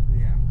writer,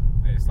 Yeah.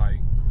 it's like,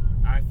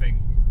 I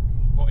think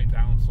putting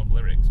down some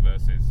lyrics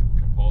versus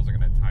composing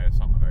an entire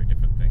song are very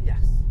different things.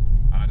 Yes.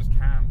 And I just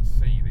can't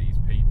see these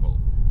people,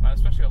 like,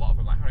 especially a lot of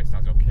them, like Harry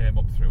Styles, came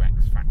up through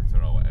X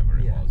Factor or whatever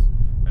it Yeah. was,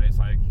 and it's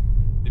like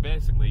they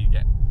basically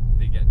get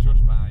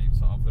judged by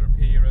sort of their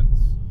appearance,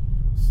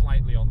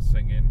 slightly on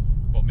singing,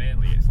 but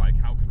mainly it's like,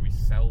 how can we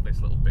sell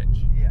this little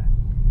bitch? Yeah.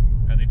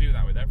 And they do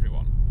that with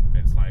everyone.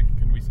 It's like,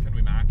 can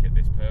we market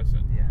this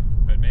person? Yeah.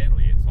 And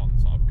mainly it's on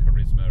sort of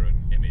charisma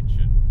and image,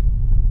 and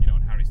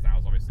and Harry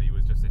Styles obviously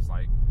was just this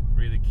like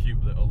really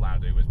cute little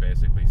lad who was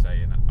basically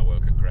saying, I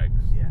work at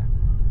Greg's. Yeah.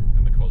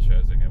 And Nicole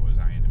Scherzinger was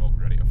eyeing him up,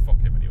 ready to fuck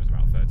him when he was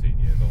about 13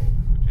 years old,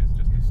 which is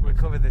just disgusting. We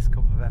covered this a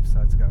couple of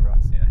episodes ago,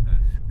 Ross. Yeah.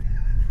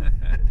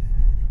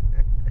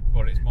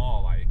 But it's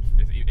more like,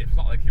 it's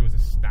not like he was a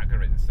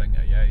staggering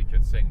singer. Yeah, he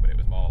could sing, but it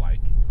was more like,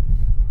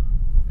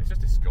 it's just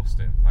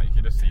disgusting. Like, you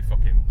could just see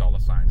fucking dollar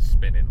signs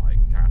spinning like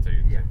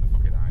cartoons Yeah. in the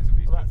fucking eyes of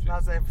these Well, judges.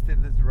 that's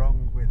everything that's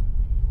wrong with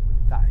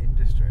that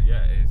industry.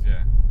 Yeah, it is,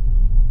 yeah.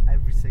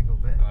 Every single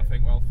bit. And I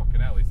think, well,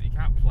 fucking hell, he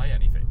can't play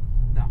anything.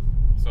 No.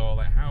 So,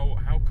 like, how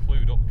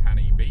clued up can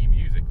he be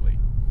musically?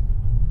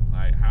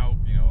 Like, how,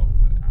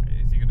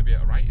 is he going to be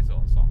able to write his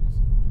own songs?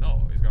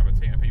 No, he's going to have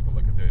a team of people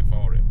that can do it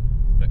for him,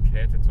 that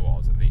cater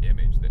towards the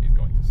image that he's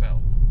going to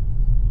sell.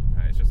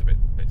 And it's just a bit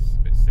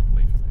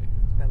sickly for me.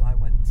 It's a bit like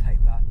when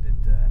Take That did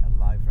a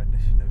live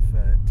rendition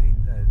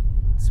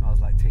of Smells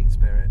Like Teen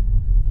Spirit.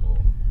 Oh,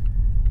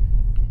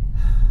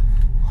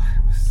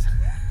 It was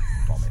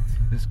vomit.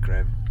 it was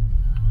grim.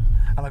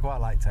 And I quite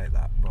like Take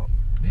That, but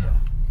Yeah.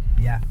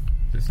 yeah.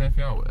 Is it safe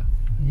your way?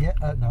 Yeah,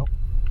 no.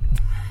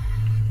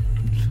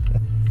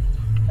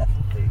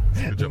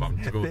 Good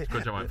job,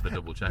 good job for the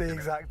double check. The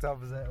exact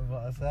opposite of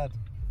what I said.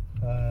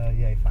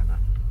 Yeah, you find that.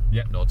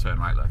 Yep, no turn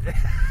right left.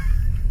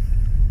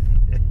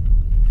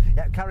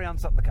 Yeah, carry on,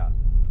 stop the car.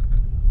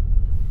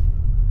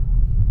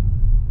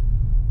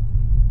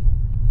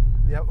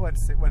 Yeah, when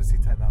did he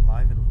take that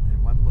live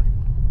in Wembley?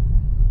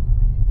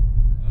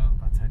 Oh,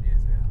 About 10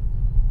 years ago.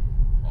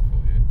 awful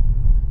you.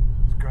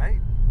 It was great.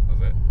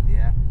 Was it?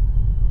 Yeah.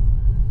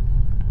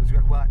 It was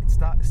great. Well, it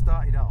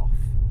started off,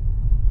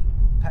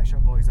 Pet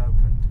Shop Boys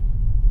opened,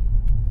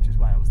 which is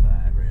why I was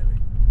there, really.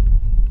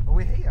 Are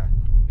we here?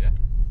 Yeah.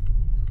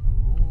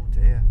 Oh,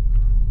 dear.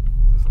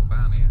 This little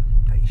van here.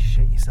 Bet you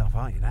shit yourself,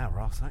 aren't you now,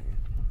 Ross, aren't you?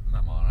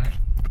 I'm alright.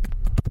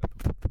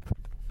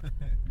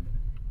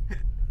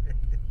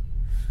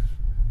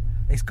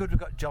 It's good we've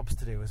got jobs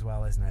to do as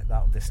well, isn't it?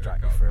 That'll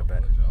distract you Got for a a bit.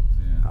 couple of jobs,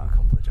 yeah. Got a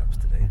couple of jobs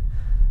to do.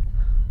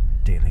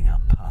 Dealing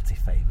out party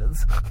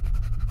favours.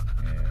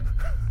 Yeah.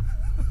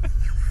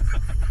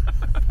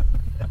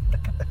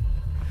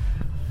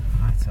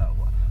 Right, so,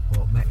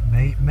 well,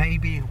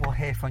 maybe we'll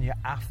hear from you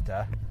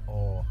after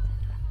or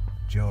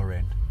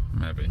during.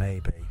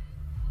 Maybe.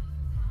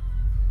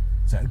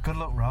 So good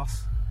luck,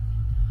 Ross.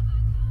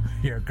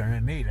 You're gonna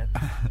need it.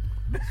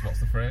 What's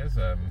the phrase?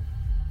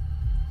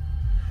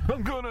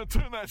 I'm gonna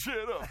turn that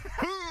shit up.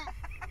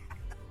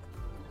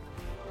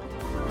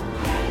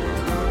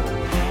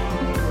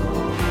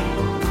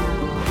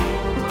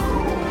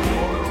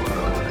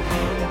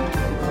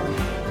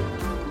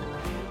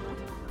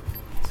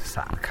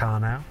 Sat in the car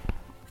now.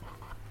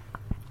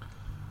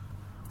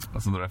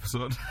 That's another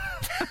episode.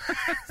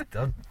 It's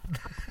done.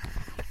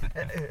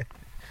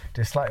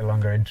 Do a slightly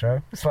longer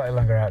intro, slightly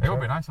longer outro. It would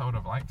be nice. I would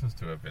have liked us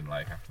to have been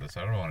like after the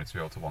ceremony to be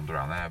able to wander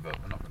around there,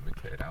 but we're not going to be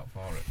kitted out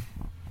for it.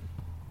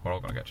 We're all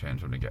going to get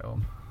changed when we get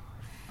home.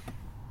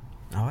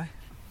 Are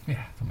we?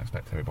 Yeah, don't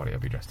expect everybody to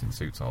be dressed in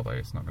suits all day.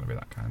 It's not going to be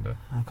that kind of.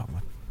 I've got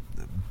my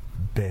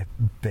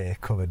beer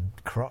covered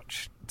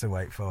crotch to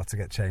wait for to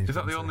get changed. Is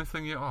that the into. only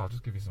thing you? Oh, I'll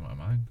just give you something of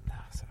mine. No,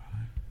 it's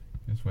alright.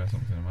 Just wear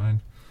something of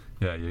mine.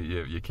 Yeah,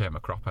 you came a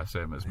cropper,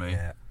 same as me.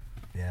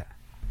 Yeah.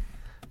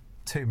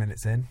 2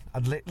 minutes in,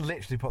 I'd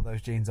literally put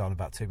those jeans on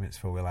about 2 minutes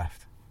before we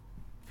left.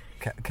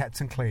 Kept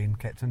them clean,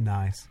 kept them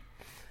nice.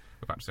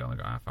 We've actually only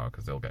got half hour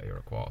because they'll get here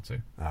at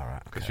 11:45. All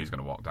right. Because she's going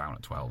to walk down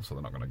at 12, so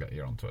they're not going to get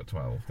here onto at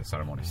 12. The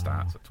ceremony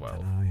starts at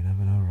 12. No, you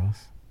never know,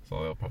 Ross.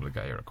 So they'll probably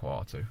get here at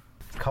 11:45.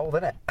 It's cold,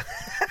 isn't it?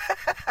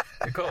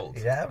 You're cold?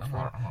 Yeah, I'm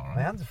all right.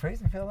 My hands are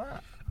freezing. Feel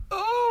that?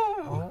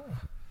 Oh!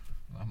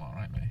 I'm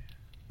alright, mate.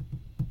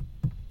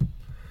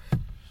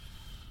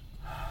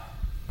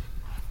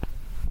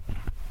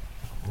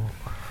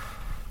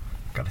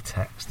 Got a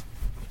text.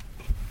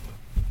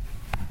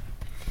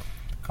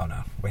 Oh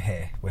no, we're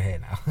here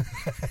now.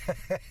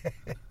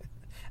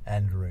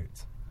 En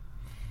route.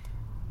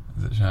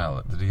 Is it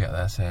Charlotte? Did he get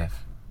there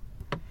safe?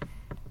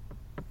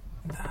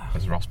 No.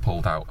 Has Ross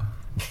pulled out?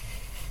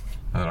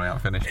 I don't know how to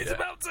finish. He's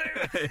about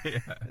to! Yeah.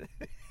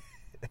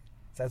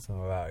 Said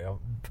something about it, I'm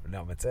putting it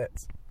on my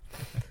tits.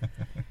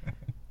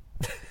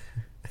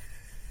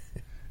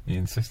 He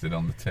insisted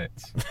on the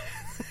tits.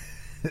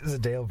 It's a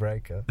deal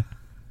breaker.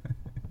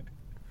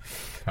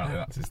 Apparently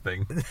that's his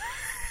thing.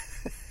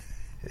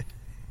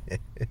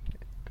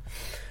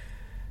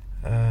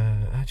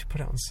 How'd you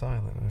put it on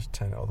silent? I just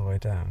turn it all the way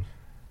down.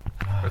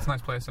 But it's a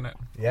nice place, isn't it?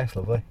 Yes,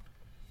 lovely.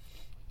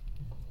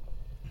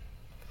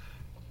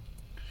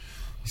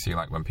 You see,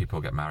 like when people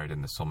get married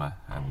in the summer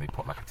and they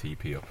put like a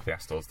teepee up, they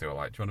asked us, they were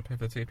like, do you want to pay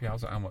for the teepee? I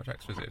was like, how much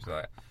extra is it? It's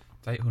like,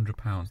 it's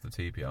 £800 the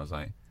teepee. I was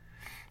like,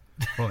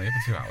 we're only here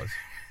for 2 hours.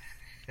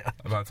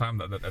 By the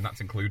time and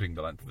that's including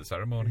the length of the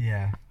ceremony.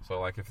 Yeah. So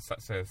like if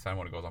say the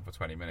ceremony goes on for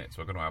 20 minutes,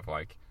 we're going to have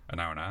like an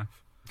hour and a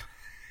half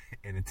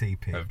In a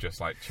teepee. of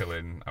just like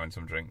chilling, having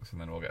some drinks, and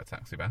then we'll get a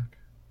taxi back.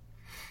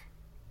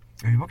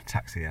 Have you booked a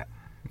taxi yet?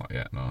 Not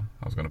yet, no.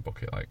 I was going to book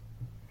it like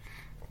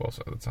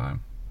closer at the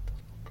time.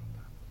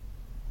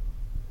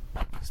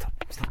 Stop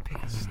Bit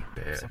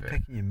stop of it.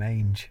 picking your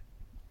mange.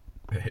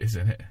 It is,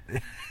 isn't it?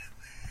 I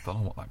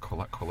don't know what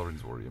that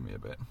colouring's worrying me a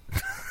bit.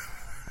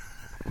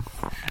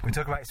 We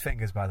talk about his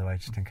fingers, by the way,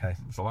 just in case.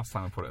 It's the last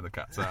time I put it in the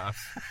cat's ass.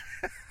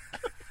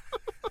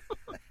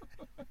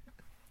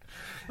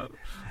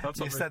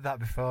 You've said that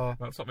before.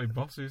 That's what my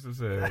boss used to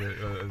say. Do you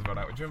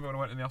remember when I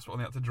went in the hospital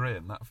and they had to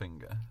drain that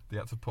finger? They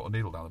had to put a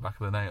needle down the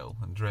back of the nail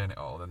and drain it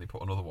all, then they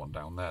put another one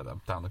down there,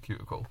 down the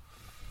cuticle.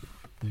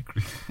 You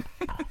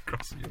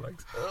crossing your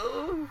legs.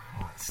 Oh,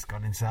 it's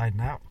gone inside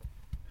now.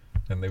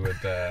 And they would,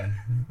 they'd,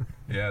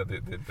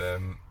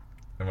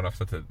 and when I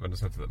said to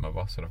my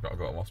boss said I've got to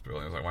go to the hospital,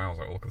 and he was like, wow, I was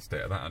like, well, look at the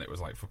state of that, and it was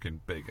like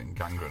fucking big and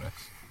gangrenous.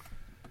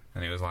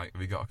 And he was like,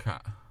 have you got a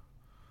cat?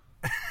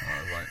 And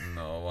I was like,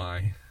 no,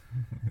 why?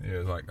 He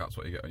was like, that's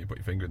what you get when you put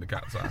your finger in the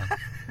cat's ass.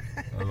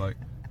 I was like,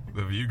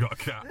 have you got a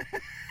cat?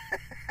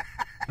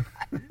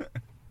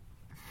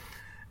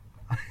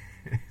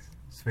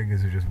 His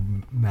fingers are just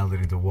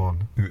melded into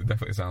one. It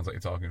definitely sounds like you're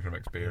talking from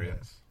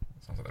experience.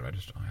 It sounds like the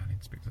registrar. Oh, I need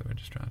to speak to the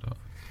registrar.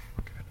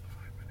 I'll give it another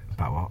 5 minutes.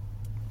 About what?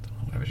 I don't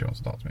know, whatever she wants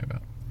to talk to me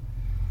about.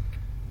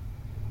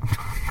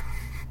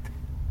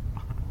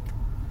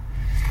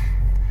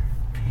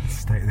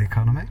 State of the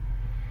economy?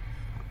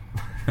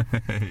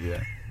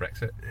 Yeah,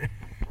 Brexit.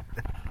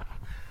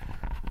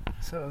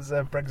 So has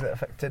Brexit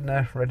affected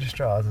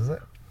registrars, is it?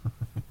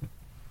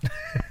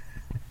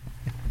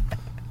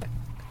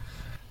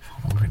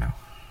 I'm hungry now.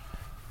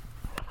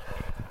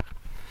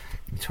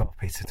 12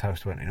 pieces of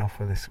toast went enough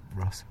for this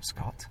Ross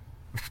Scott.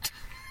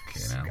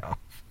 Scott.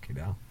 Fucking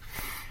hell.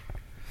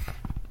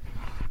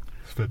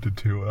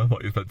 I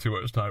thought you spent too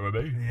much time with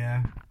me.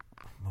 Yeah.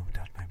 Mum and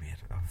Dad made me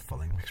have a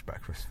full English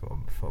breakfast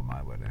for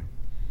my wedding.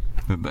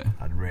 Did they?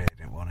 I really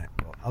didn't want it,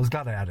 but I was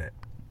glad I had it.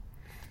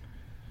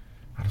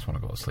 I just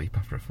want to go to sleep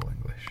after a full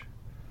English.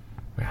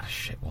 We had a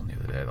shit one the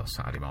other day, though,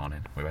 Saturday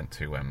morning. We went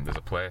to, there's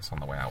a place on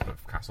the way out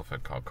of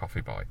Castleford called Coffee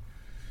Boy.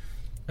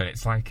 And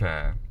it's like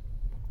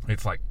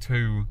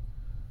two,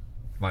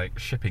 like,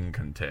 shipping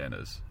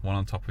containers, one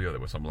on top of the other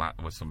with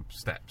some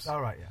steps. Oh,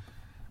 right, yeah.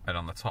 And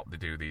on the top they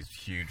do these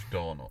huge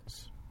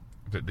donuts.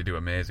 They do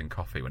amazing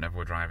coffee. Whenever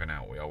we're driving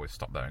out, we always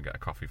stop there and get a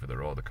coffee for the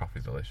road. The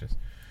coffee's delicious.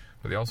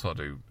 But they also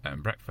do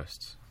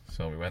breakfasts.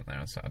 So we went there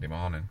on Saturday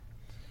morning.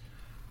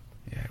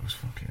 Yeah, it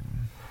wasn't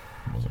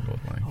good,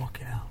 like.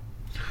 Fucking hell.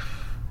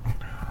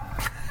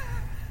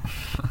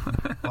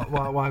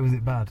 Why was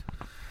it bad?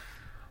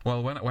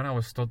 Well, when I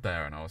was stood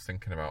there and I was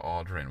thinking about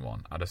ordering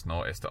one, I just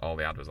noticed that all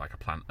they had was like a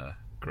planter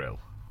grill.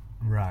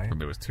 Right. And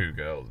there was two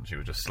girls and she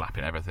was just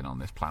slapping everything on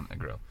this planter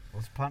grill.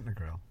 What's a planter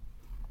grill?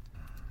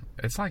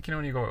 It's like,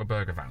 when you go to a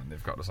burger van and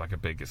they've got just like a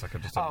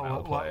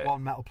metal plate.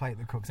 One metal plate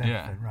that cooks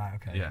everything. Yeah. Right,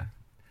 okay. Yeah.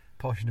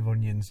 Portion of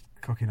onions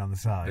cooking on the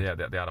side. Yeah,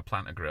 they had a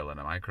planter grill and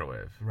a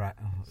microwave. Right.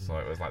 Oh, so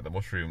it was like the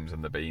mushrooms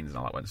and the beans and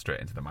all that went straight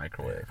into the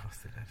microwave. Yeah, of course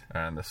they did.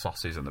 And the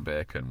sausages and the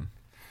bacon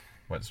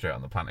went straight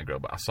on the planter grill.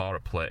 But I saw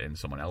a plate in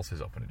someone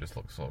else's up and it just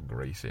looked so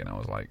greasy, and I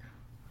was like,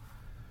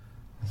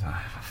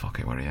 fuck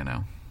it, we're here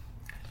now.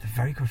 They're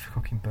very good for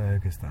cooking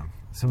burgers, though.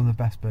 Some of the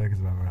best burgers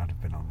I've ever had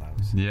have been on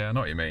those. Yeah, I know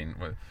what you mean.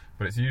 But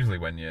it's usually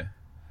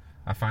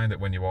I find that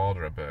when you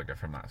order a burger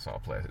from that sort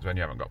of place, it's when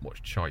you haven't got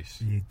much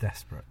choice. You're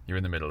desperate. You're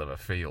in the middle of a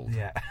field.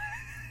 Yeah.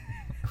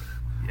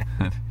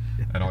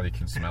 And all you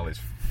can smell is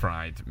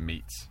fried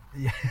meats.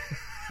 Yeah.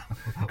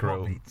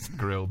 grilled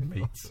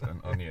meats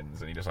and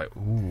onions, and you're just like,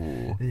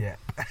 ooh. Yeah.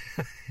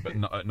 But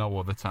at no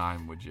other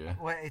time would you.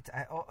 Well,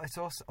 it's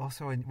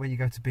also when you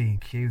go to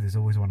B&Q, there's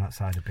always one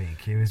outside of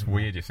B&Q, isn't there?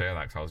 Weird you say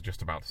that, because I was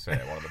just about to say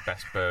one of the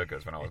best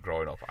burgers when I was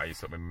growing up.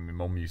 My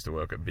mum used to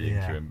work at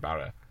B&Q in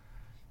Barra,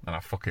 and I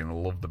fucking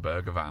loved the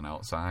burger van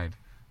outside.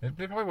 They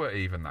probably weren't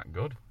even that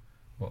good,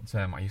 but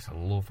I used to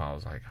love. I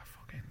was like,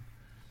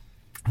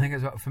 I think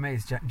for me,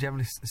 it's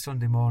generally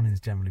Sunday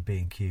mornings. Generally,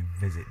 B&Q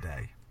visit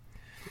day.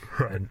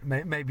 Right. And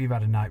maybe you've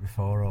had a night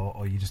before,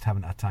 or you just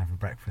haven't had time for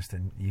breakfast,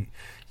 and you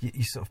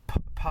sort of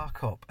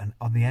park up, and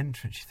on the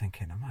entrance you're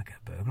thinking, I might get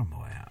a burger on my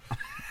way out.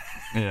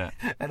 Yeah.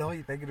 And all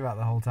you're thinking about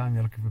the whole time,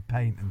 you're looking for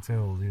paint and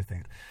tools. You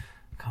think,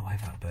 I can't wait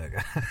for that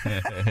burger.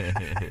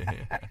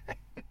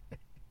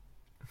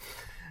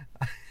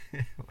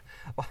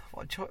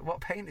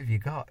 What paint have you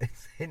got?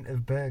 It's a hint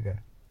of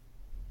burger.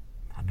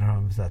 I don't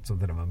know, I've had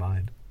something on my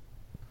mind.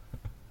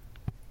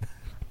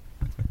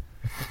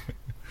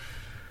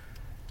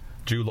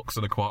 Dulux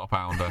and a quarter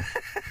pounder.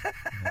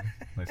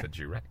 They said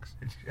Durex.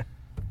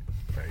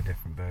 Very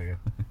different burger.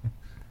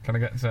 Can I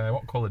get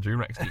what colour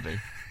Durex do you do?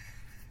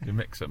 Do you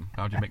mix them?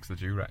 How do you mix the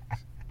Durex?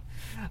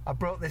 I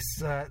brought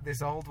this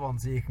old one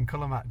so you can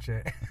colour match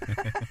it.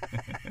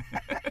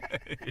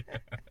 Yeah.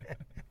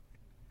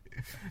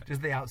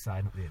 Just the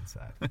outside, not the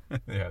inside.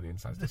 Yeah, the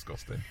inside's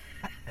disgusting.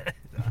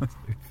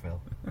 Absolute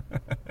filth.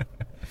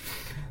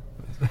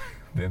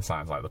 The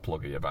inside's like the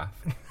plug of your bath.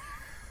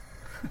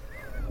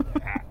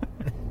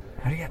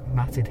 How do you get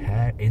matted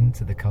hair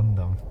into the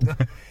condom?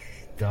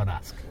 Don't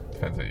ask.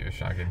 Depends who you're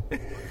shagging.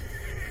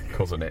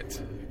 Cousin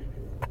it.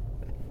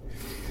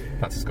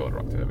 That's a Skoda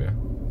Octavia.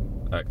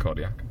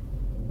 Kodiak.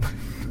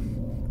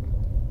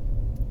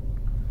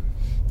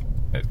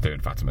 It's doing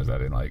Fatima's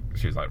head in, like,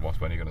 she was like, Ross,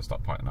 when are you going to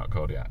stop pointing out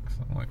Kodiaks?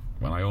 I'm like,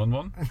 when I own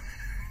one?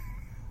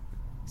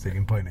 So you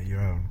can point at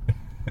your own.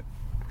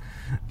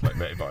 Like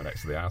matey boy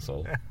next to the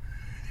arsehole.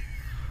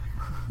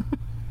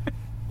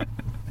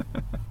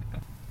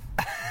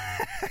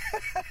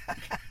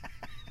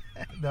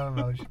 No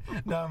emotion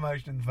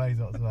in the face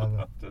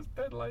whatsoever. Just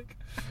dead like,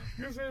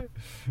 you see,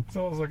 it's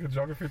almost like a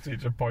geography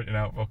teacher pointing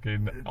out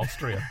fucking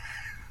Austria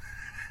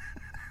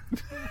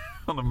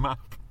on a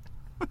map.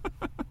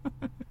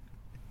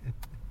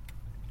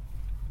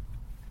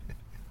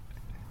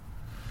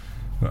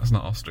 That's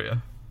not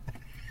Austria.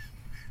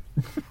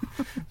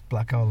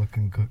 Black hole of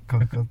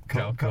Calcutta.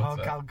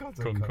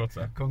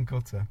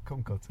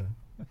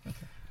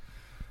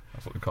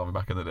 That's what they called me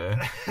back in the day.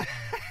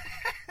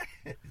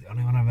 It's the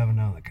only one I've ever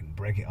known that can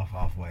break it off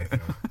halfway through.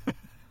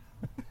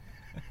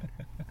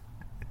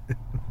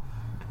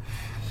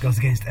 Goes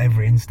against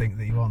every instinct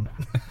that you want.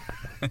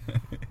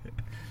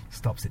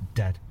 Stops it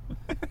dead.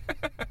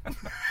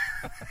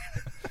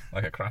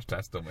 Like a crash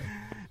test dummy.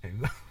 It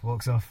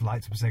walks off,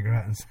 lights up a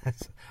cigarette and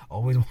says,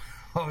 always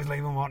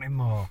leave them wanting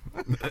more.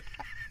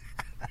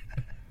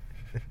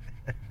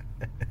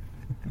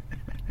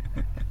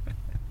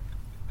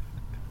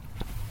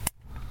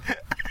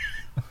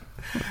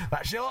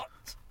 That's short.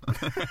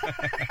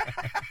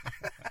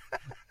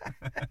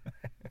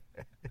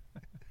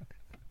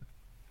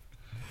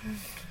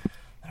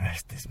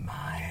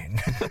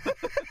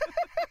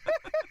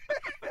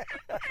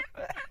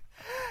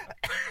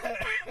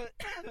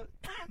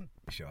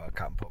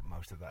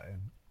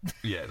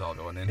 Yeah, it's all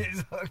going in.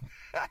 It's all...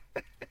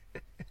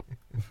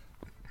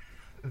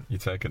 You're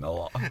taking a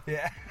lot.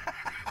 Yeah.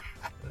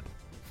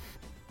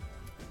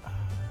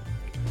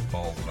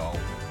 Balls and all.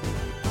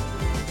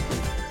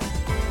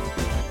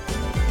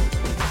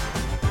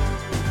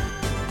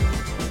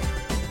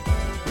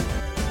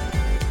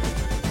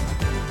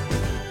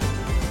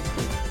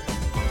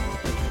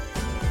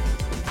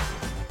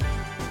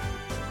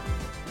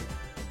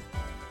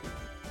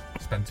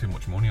 Spend too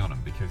much money on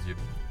them because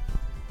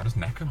I just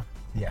neck them.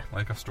 Yeah.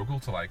 Like I struggle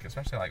to like,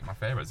 especially like my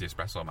favourite is the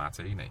espresso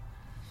martini.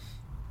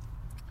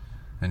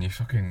 And you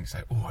fucking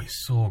say, oh,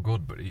 it's so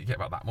good, but you get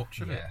about that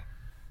much of it.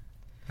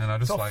 And I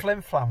just it's all like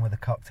flim flam with a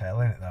cocktail,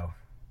 isn't it? Though.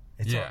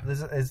 It's yeah.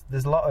 All,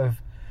 there's a lot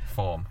of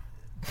form.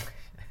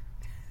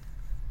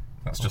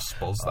 That's just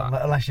spuzz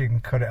that. Unless you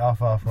can cut it off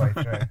halfway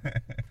through.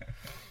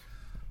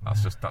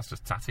 That's just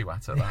tatty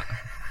watter that.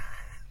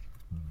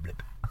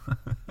 Blip.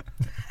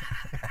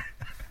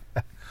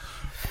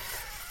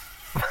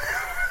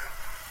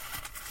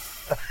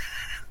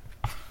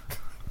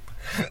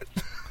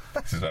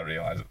 This is where I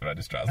realise that the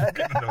registrar's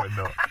looking in the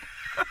window.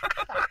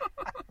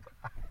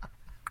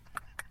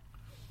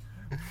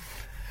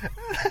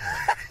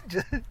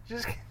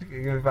 just give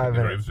me 5 The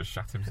minutes. room's just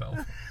shat himself.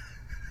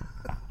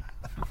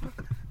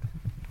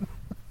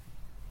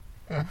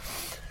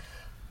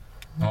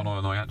 Oh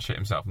no, he hadn't shit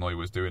himself. No, he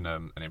was doing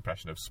an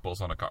impression of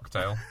Spuzz on a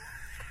cocktail.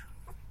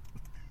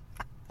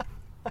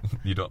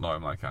 You don't know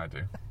him like I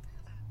do.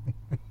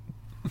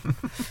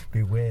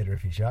 Be weirder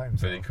if he shot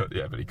himself.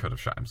 But he could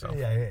have shot himself.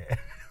 Yeah.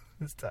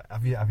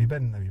 Have you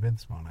been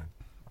this morning?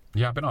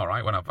 Yeah, I've been all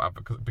right when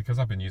because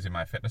I've been using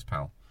my Fitness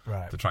Pal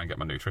Right. to try and get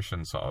my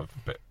nutrition sort of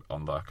a bit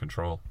under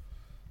control.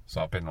 So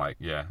I've been like,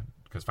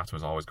 because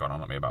Fatima's always gone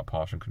on at me about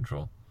portion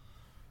control.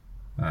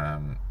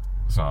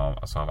 So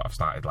I've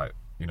started like,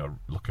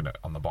 looking at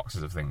on the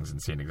boxes of things and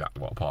seeing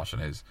exactly what a portion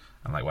is.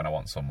 And like when I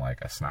want some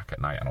like a snack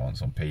at night and I want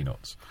some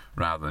peanuts,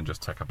 rather than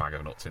just take a bag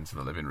of nuts into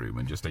the living room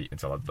and just eat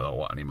until I don't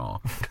want any more,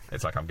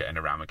 it's like I'm getting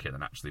a ramekin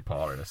and actually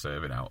pouring a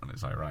serving out, and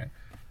it's like right,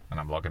 and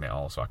I'm logging it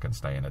all so I can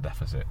stay in a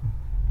deficit.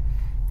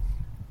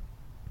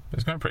 But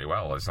it's going pretty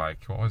well. It's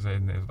like, what was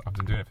it? I've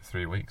been doing it for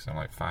 3 weeks. I'm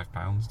like 5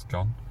 pounds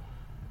gone.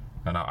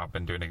 And I've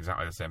been doing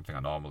exactly the same thing I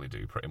normally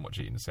do, pretty much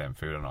eating the same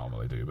food I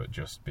normally do, but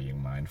just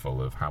being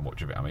mindful of how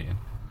much of it I'm eating.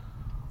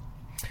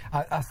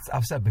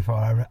 I've said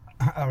before,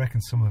 I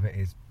reckon some of it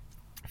is,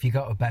 if you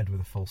go to bed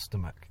with a full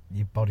stomach,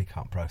 your body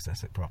can't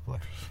process it properly.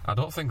 I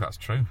don't think that's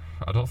true.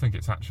 I don't think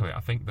it's actually... I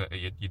think that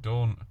you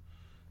don't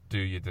do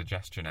your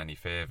digestion any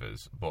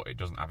favours, but it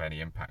doesn't have any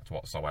impact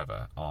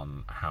whatsoever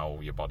on how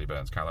your body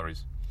burns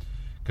calories,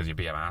 because your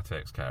BMR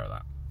takes care of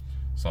that.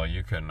 So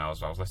you can... I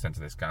was listening to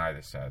this guy,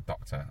 this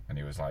doctor, and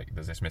he was like,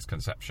 there's this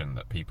misconception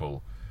that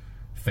people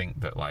think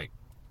that like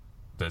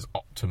there's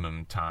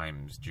optimum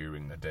times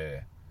during the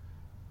day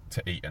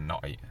to eat and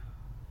not eat.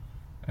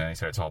 And he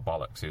said it's all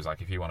bollocks. He was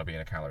like, if you want to be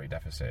in a calorie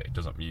deficit, it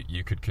doesn't...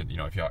 You could,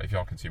 if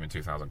you're consuming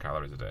 2,000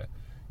 calories a day,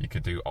 you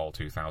could do all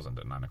 2,000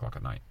 at 9 o'clock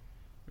at night.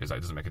 It's like,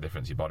 it doesn't make a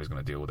difference. Your body's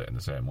going to deal with it in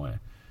the same way.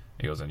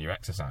 He goes, and your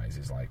exercise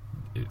is like,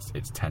 it's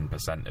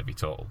 10% of your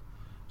total.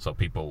 So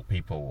people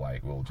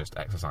like will just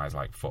exercise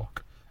like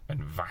fuck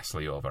and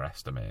vastly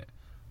overestimate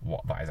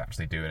what that is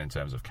actually doing in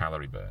terms of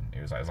calorie burn.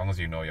 He was like, as long as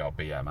you know your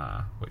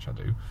BMR, which I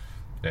do,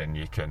 then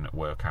you can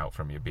work out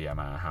from your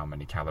BMR how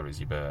many calories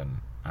you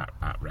burn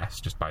at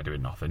rest just by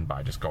doing nothing,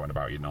 by just going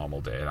about your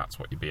normal day. That's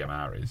what your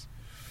BMR is.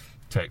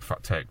 Take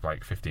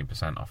like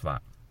 15% off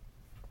that,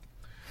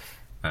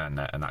 and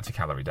that's your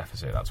calorie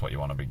deficit. That's what you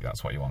want to be.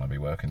 That's what you want to be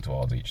working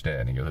towards each day.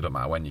 And he goes, it doesn't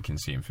matter when you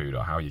consume food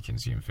or how you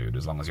consume food,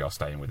 as long as you're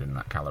staying within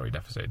that calorie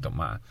deficit, it doesn't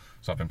matter.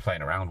 So I've been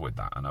playing around with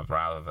that, and I've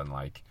rather than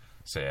like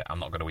say I'm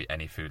not going to eat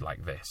any food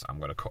like this, I'm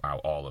going to cut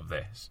out all of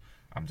this.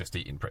 I'm just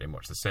eating pretty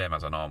much the same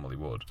as I normally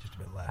would, Just a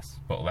bit less.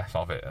 but less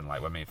of it. And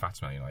like when me and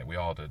Fatima, like we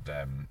ordered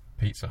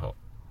Pizza Hut,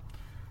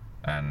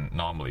 and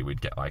normally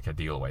we'd get like a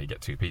deal where you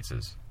get 2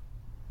 pizzas,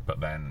 but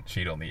then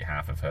she'd only eat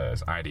half of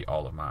hers, I'd eat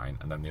all of mine,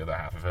 and then the other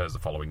half of hers the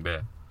following day.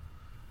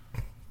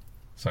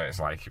 So it's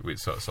like we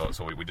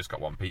just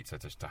got 1 pizza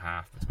to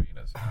half between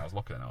us. And I was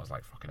looking and I was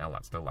like, fucking hell,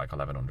 that's still like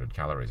 1,100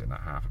 calories in that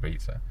half a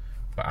pizza.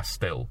 But I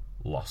still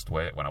lost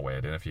weight when I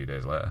weighed in a few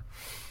days later.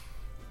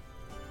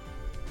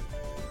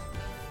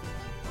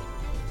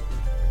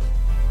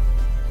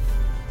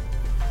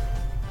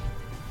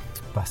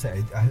 That's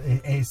it.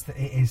 It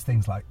is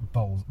things like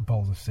bowls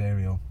of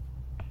cereal.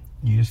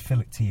 You just fill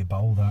it to your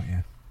bowl, don't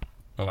you?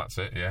 Well, that's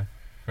it, yeah.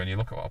 When you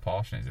look at what a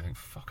portion is, you think,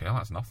 fucking hell,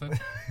 that's nothing.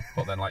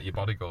 But then, like, your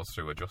body goes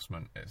through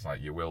adjustment. It's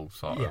like you will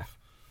sort of...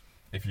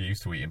 If you're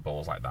used to eating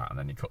bowls like that and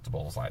then you cut to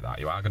bowls like that,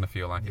 you are going to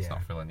feel like it's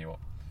not filling you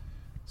up.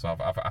 So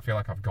I feel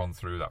like I've gone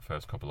through that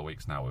first couple of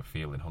weeks now of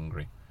feeling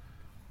hungry.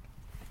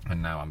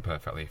 And now I'm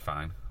perfectly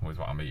fine with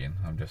what I'm eating.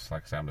 I'm just,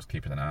 like I say, I'm just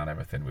keeping an eye on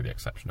everything with the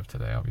exception of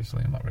today,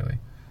 obviously. I'm not really...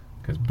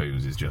 Because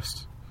booze is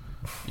just...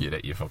 You'd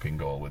hit your fucking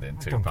goal within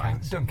 2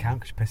 pints. Don't count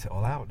because you piss it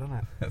all out, doesn't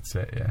it? That's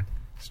it, yeah.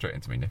 Straight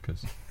into me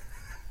knickers.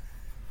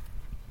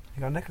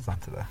 You got knickers on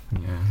today?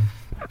 Yeah.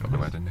 Got the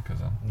wedding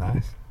knickers on.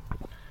 Nice.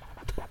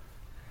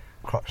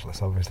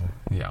 crotchless, obviously.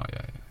 Yeah.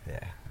 Yeah.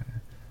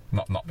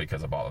 Not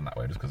because I bought them that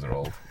way, just because they're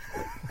old.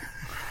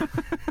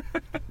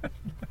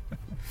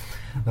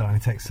 They only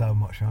take so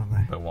much, aren't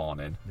they? They're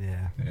worn in.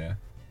 Yeah. Yeah.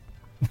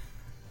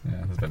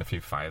 Yeah, there's been a few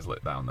fires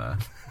lit down there.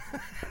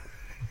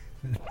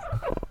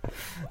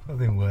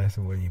 Nothing worse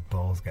than when your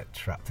balls get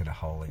trapped in a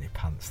hole in your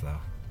pants, though.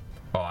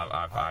 Well,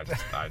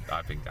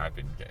 I've been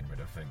getting rid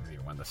of things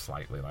even when they're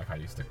slightly, like I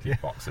used to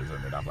keep boxes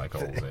and they'd have like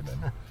holes in,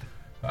 and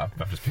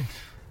I've just been.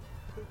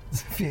 A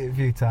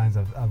few times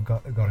I've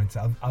got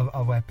into.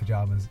 I wear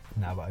pajamas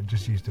now, but I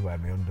just used to wear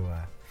my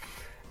underwear.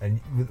 And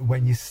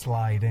when you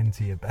slide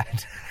into your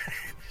bed,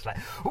 it's like,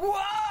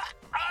 what?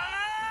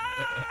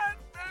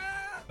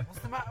 What's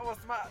the matter?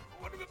 What's the matter?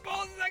 One of my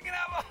balls is hanging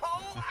out of a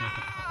hole.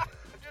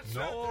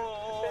 No.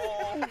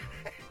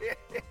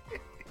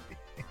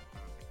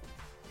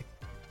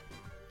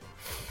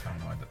 I'm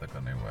annoyed that they're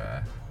going to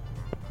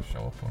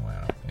show up when we're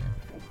out here.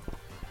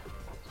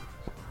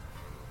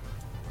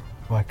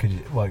 Why?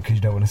 Because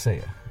you don't want to see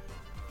it?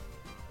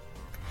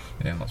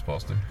 Yeah, I'm not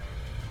supposed to.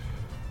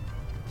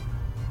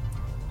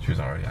 She was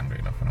already angry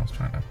enough when I was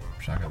trying to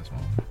shag her this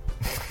morning.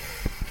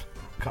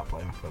 Can't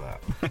blame her for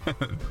that.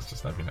 It's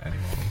just I've been at any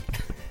morning.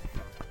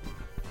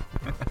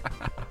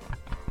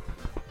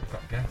 We've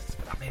got guests,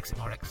 but that makes it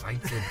more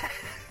exciting.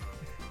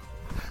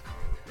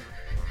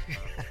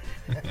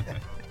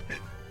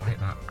 Like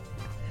that.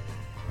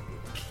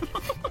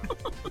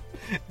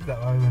 Is that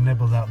why we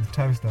nibbled out the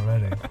toast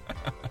already?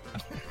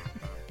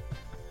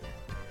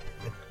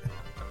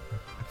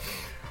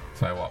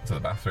 So I walked to the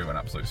bathroom and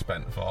absolutely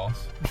spent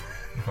force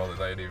before the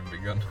day had even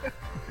begun.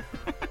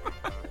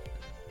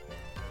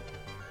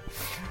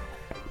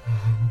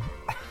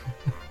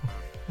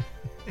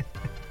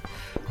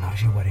 No,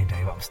 it's your wedding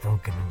day, but I'm still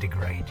going to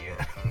degrade you.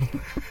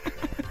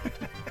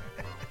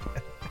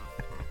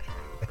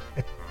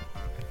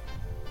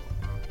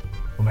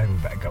 Well, maybe we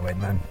better go in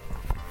then.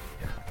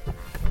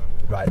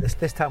 Right,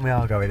 this time we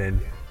are going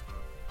in.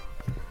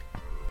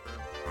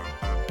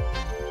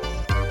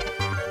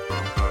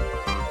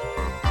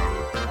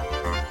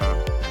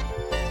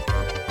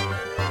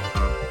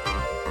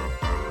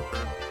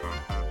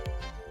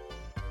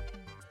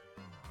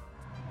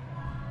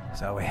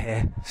 So we're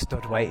here,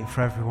 stood waiting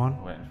for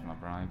everyone. Waiting for my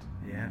bride.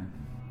 Yeah.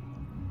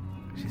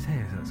 She's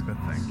here, so that's a good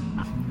thing.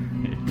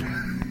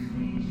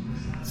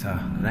 So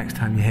the next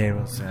time you hear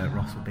us,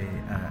 Ross will be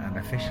an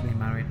officially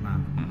married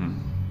man.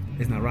 Mm-hmm.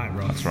 Isn't that right,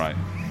 Ross? That's right.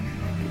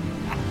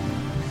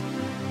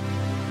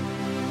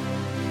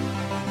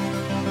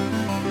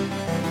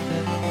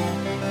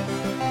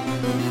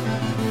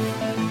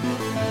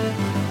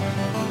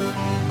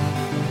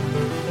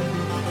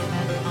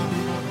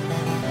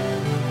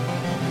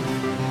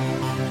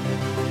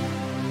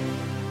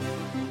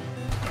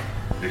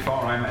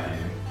 Before I met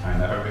you, I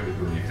never really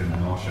believed in the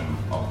notion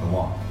of the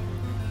one.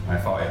 I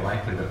thought it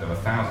likely that there were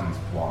thousands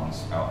of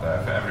ones out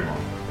there for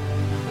everyone.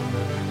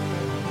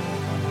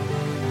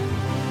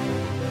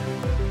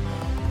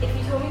 If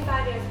you told me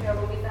 5 years ago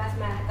when we first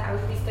met that I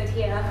would be stood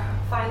here,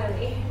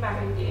 finally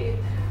marrying you,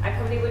 I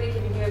probably would have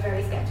given you a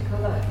very sceptical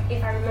look.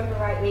 If I remember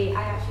rightly,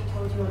 I actually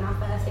told you on our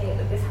first date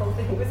that this whole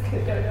thing was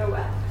going to go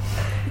nowhere.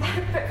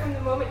 But from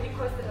the moment you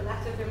posted a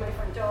letter through my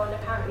front door and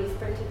apparently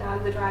sprinted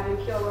down the drive in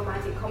pure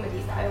romantic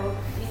comedy style,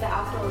 you set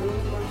our story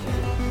into motion.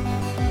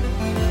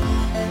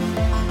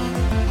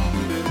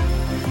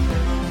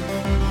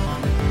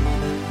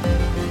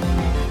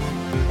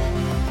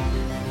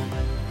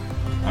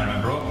 I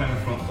remember opening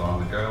the front door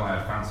and the girl I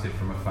had fancied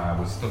from afar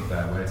was stood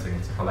there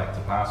waiting to collect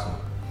a parcel.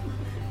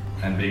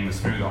 And being the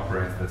smooth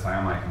operator that I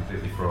am, I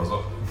completely froze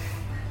up.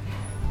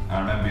 I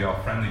remember your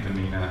friendly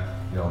demeanour,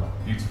 your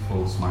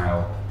beautiful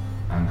smile,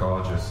 and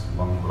gorgeous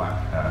long black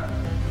hair.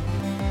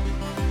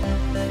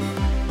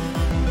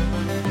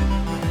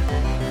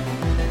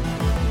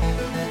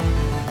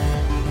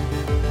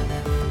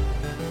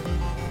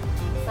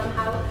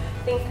 Somehow,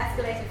 things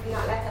escalated from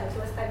that letter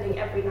to us spending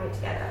every night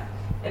together,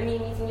 and me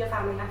meeting your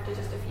family after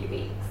just a few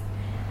weeks.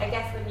 I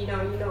guess when you know,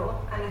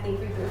 and I think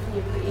we both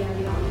knew pretty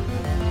early on.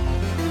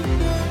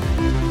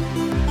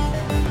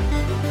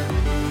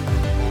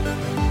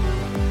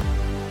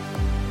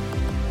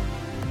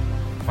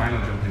 Final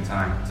jump in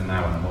time to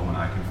now and the moment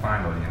I can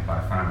finally, and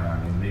by finally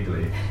I mean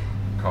legally,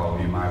 call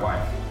you my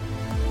wife.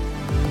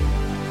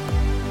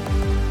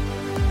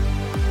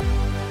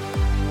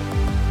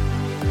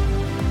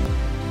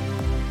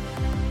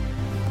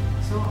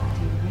 So I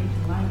do read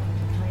the Bible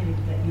declaring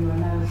that you are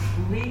now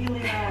legally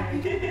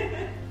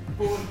married,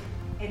 both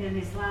in an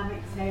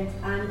Islamic sense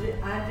and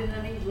in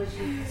an English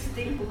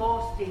state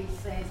law state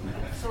sense.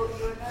 So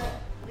you're now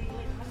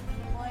legally husband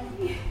and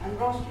wife. And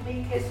Ross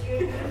Jamaica's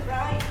your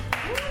bride.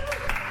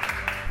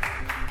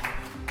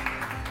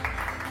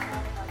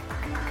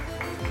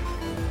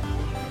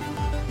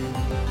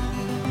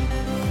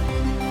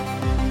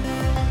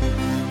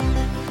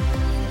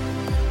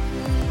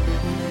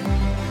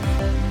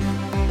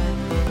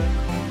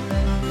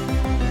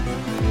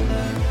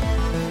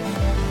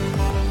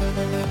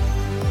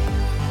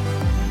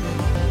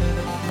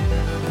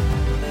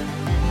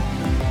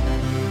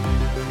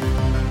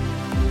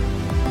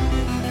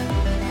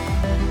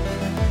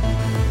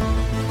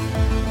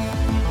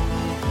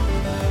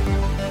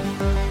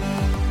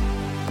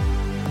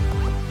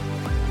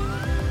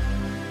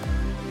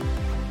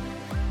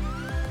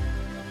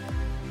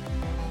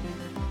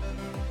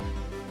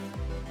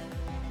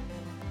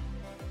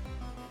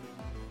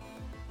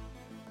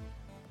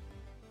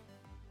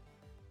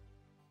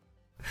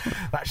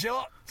 That's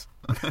short.